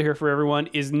spoiler here for everyone,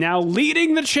 is now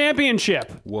leading the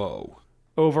championship Whoa.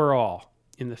 overall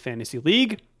in the fantasy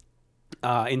league.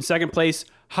 In second place,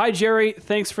 Hi Jerry,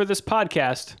 thanks for this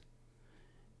podcast.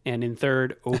 And in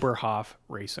third, Oberhof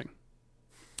Racing.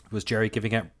 Was Jerry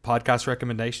giving out podcast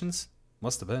recommendations?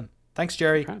 Must have been. Thanks,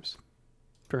 Jerry.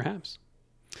 Perhaps.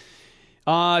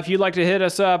 If you'd like to hit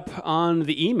us up on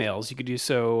the emails, you could do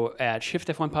so at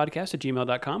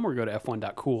shiftf1podcast@gmail.com or go to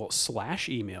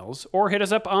f1.cool/emails or hit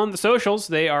us up on the socials.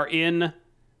 They are in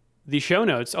the show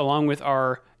notes along with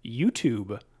our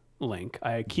YouTube link.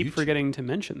 I keep forgetting to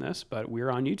mention this, but we're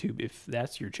on YouTube if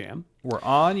that's your jam. We're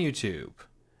on YouTube.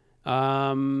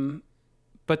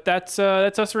 But that's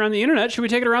us around the internet. Should we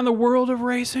take it around the world of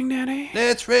racing, Danny?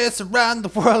 Let's race around the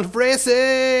world of racing.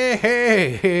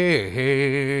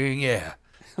 Yeah.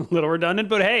 A little redundant,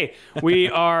 but hey, we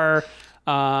are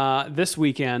this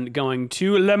weekend going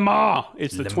to Le Mans.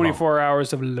 It's the 24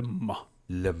 hours of Le Mans.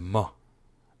 Le Mans.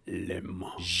 Le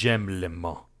Mans. J'aime Le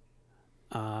Mans.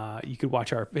 You could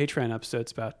watch our Patreon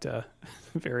episodes about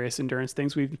various endurance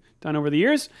things we've done over the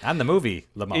years. And the movie,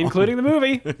 Le Mans. Including the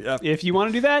movie. Yep. If you want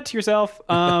to do that to yourself.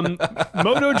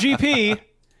 MotoGP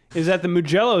is at the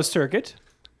Mugello circuit.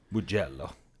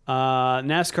 Mugello.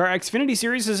 NASCAR Xfinity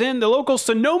Series is in the local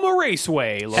Sonoma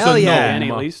Raceway. Hell yeah.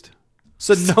 Danny, at least.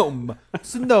 Sonoma.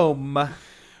 Sonoma.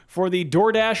 For the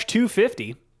DoorDash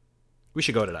 250. We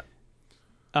should go to that.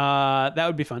 That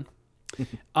would be fun.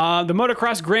 The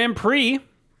Motocross Grand Prix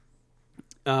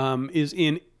is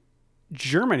in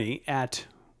Germany at,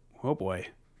 oh boy.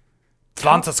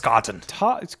 Landesgarten.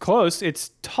 It's close.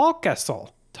 It's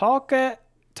Talkessel.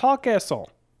 Talkessel.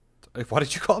 What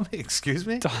did you call me? Excuse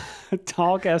me?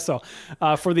 Talkessel.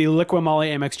 For the Liqui-Moly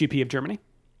MXGP of Germany.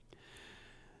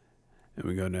 And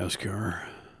we got NASCAR.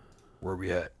 Where are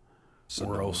we at?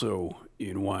 We're also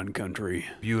in wine country.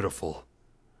 Beautiful.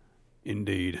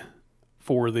 Indeed.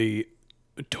 For the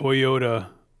Toyota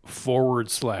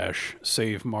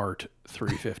 /Save Mart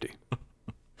 350.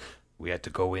 We had to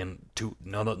go in to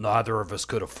neither of us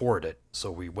could afford it, so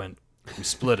we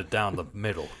split it down the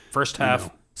middle. First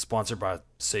half sponsored by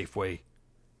Safeway,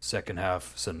 second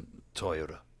half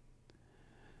Toyota.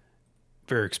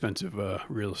 Very expensive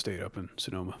real estate up in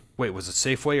Sonoma. Wait, was it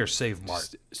Safeway or Save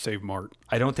Mart? Save Mart.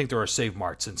 I don't think there are Save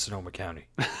Marts in Sonoma County.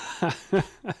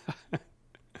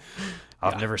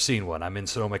 I've never seen one. I'm in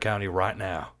Sonoma County right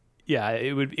now. Yeah,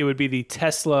 it would be the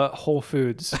Tesla Whole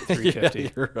Foods 350. Yeah,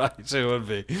 you're right. It would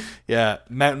be. Yeah,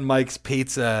 Mountain Mike's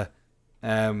Pizza,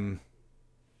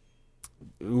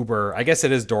 Uber. I guess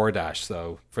it is DoorDash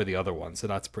though for the other one, so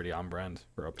that's pretty on brand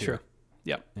for up here. Sure.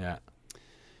 Yep. Yeah.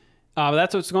 But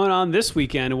that's what's going on this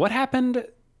weekend. What happened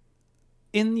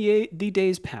in the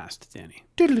days past, Danny?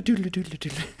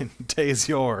 Days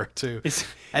yore too.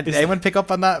 And anyone pick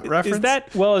up on that reference? Is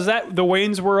that the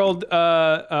Wayne's World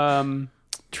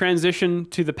transition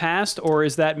to the past, or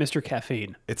is that Mr.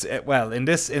 Caffeine? It's well in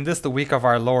this the week of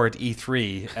our Lord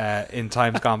E3 in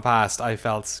times gone past. I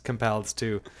felt compelled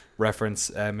to reference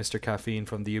Mr. Caffeine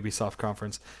from the Ubisoft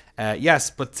conference. Yes,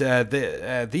 but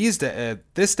this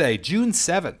day, June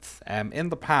 7th, in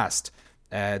the past.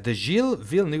 The Gilles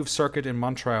Villeneuve circuit in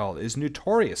Montreal is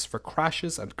notorious for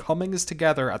crashes and comings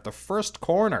together at the first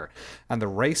corner, and the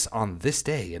race on this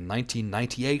day in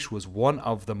 1998 was one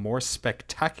of the more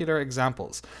spectacular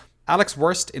examples. Alex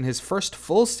Wurst, in his first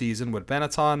full season with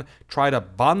Benetton, tried a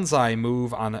bonsai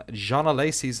move on Jean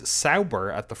Alesi's Sauber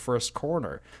at the first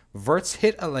corner. Wurst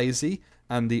hit Alesi,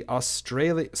 and the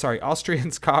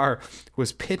Austrian's car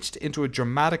was pitched into a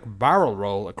dramatic barrel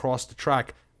roll across the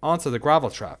track onto the gravel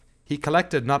trap. He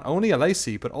collected not only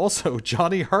Alesi, but also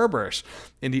Johnny Herbert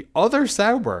in the other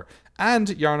Sauber and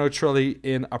Jarno Trulli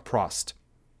in a Prost.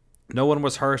 No one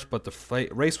was hurt, but the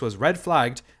race was red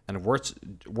flagged, and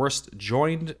Wurst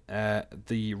joined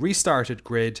the restarted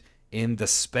grid in the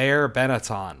spare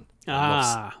Benetton.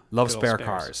 Loves spare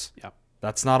cars. Yep.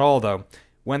 That's not all, though.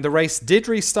 When the race did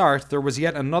restart, there was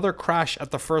yet another crash at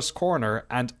the first corner,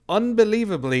 and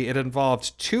unbelievably, it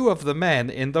involved two of the men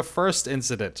in the first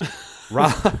incident.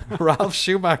 Ralph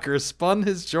Schumacher spun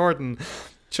his Jordan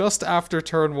just after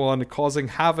turn 1, causing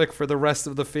havoc for the rest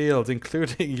of the field,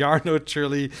 including Jarno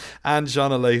Trulli and Jean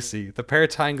Alesi. The pair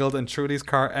tangled and Trulli's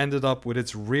car ended up with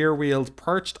its rear wheel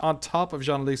perched on top of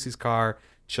Jean Alesi's car,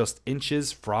 just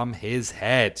inches from his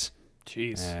head.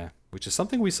 Jeez. Which is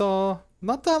something we saw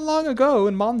not that long ago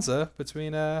in Monza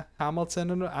between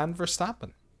Hamilton and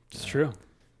Verstappen. It's true.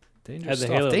 Dangerous Had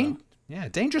the stuff. halo,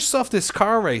 Dangerous stuff, this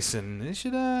car racing. You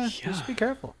should be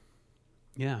careful.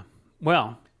 Yeah.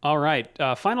 Well, all right.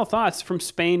 Final thoughts from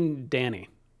Spain, Danny.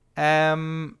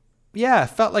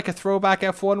 Felt like a throwback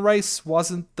F1 race.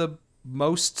 Wasn't the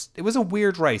most... It was a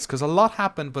weird race because a lot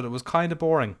happened, but it was kind of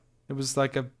boring. It was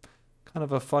like a kind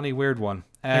of a funny, weird one.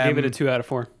 I gave it a 2 out of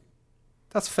 4.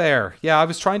 That's fair. Yeah, I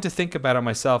was trying to think about it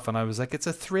myself, and I was like, it's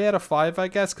a 3 out of 5, I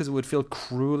guess, because it would feel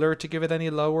crueler to give it any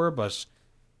lower, but it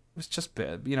was just,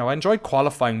 I enjoyed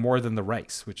qualifying more than the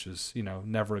race, which is,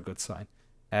 never a good sign.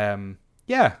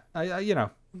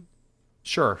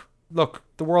 Sure. Look,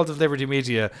 the world of Liberty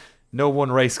Media, no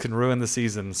one race can ruin the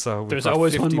season, so there's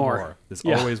always one more. There's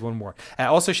always one more.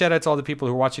 Also, shout out to all the people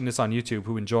who are watching this on YouTube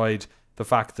who enjoyed the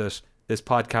fact that this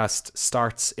podcast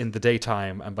starts in the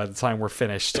daytime, and by the time we're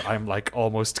finished, I'm like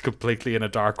almost completely in a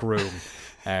dark room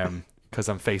because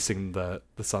I'm facing the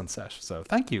sunset. So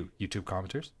thank you, YouTube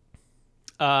commenters.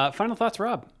 Final thoughts,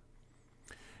 Rob?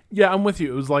 Yeah, I'm with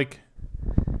you. It was like,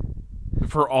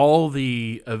 for all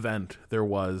the event there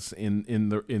was in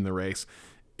the race,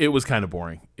 it was kind of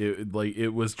boring.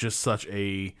 It was just such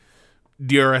a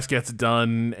DRS gets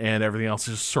done and everything else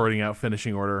is just sorting out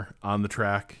finishing order on the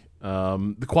track.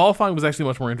 The qualifying was actually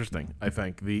much more interesting, I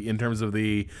think, in terms of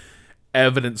the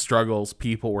evident struggles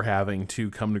people were having to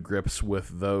come to grips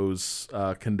with those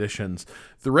conditions.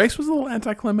 The race was a little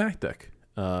anticlimactic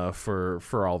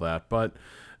for all that, but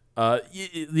to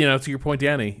your point,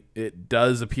 Danny, it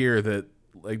does appear that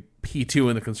like P2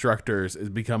 in the constructors is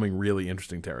becoming really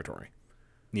interesting territory.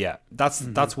 Yeah,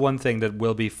 that's one thing that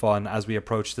will be fun as we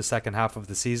approach the second half of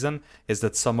the season, is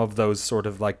that some of those sort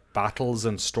of like battles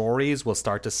and stories will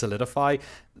start to solidify.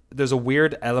 There's a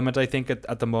weird element, I think,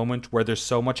 at the moment where there's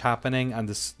so much happening and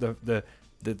the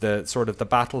sort of the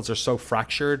battles are so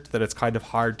fractured that it's kind of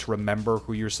hard to remember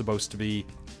who you're supposed to be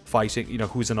fighting,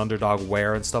 who's an underdog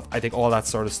where and stuff. I think all that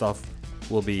sort of stuff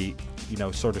will be,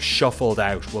 sort of shuffled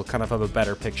out. We'll kind of have a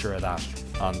better picture of that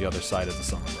on the other side of the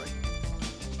summer break.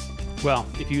 Well,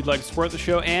 if you'd like to support the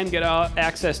show and get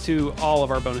access to all of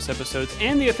our bonus episodes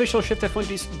and the official Shift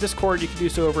F1 Discord, you can do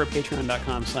so over at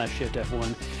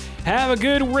patreon.com/ShiftF1. Have a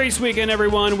good race weekend,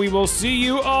 everyone. We will see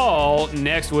you all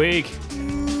next week.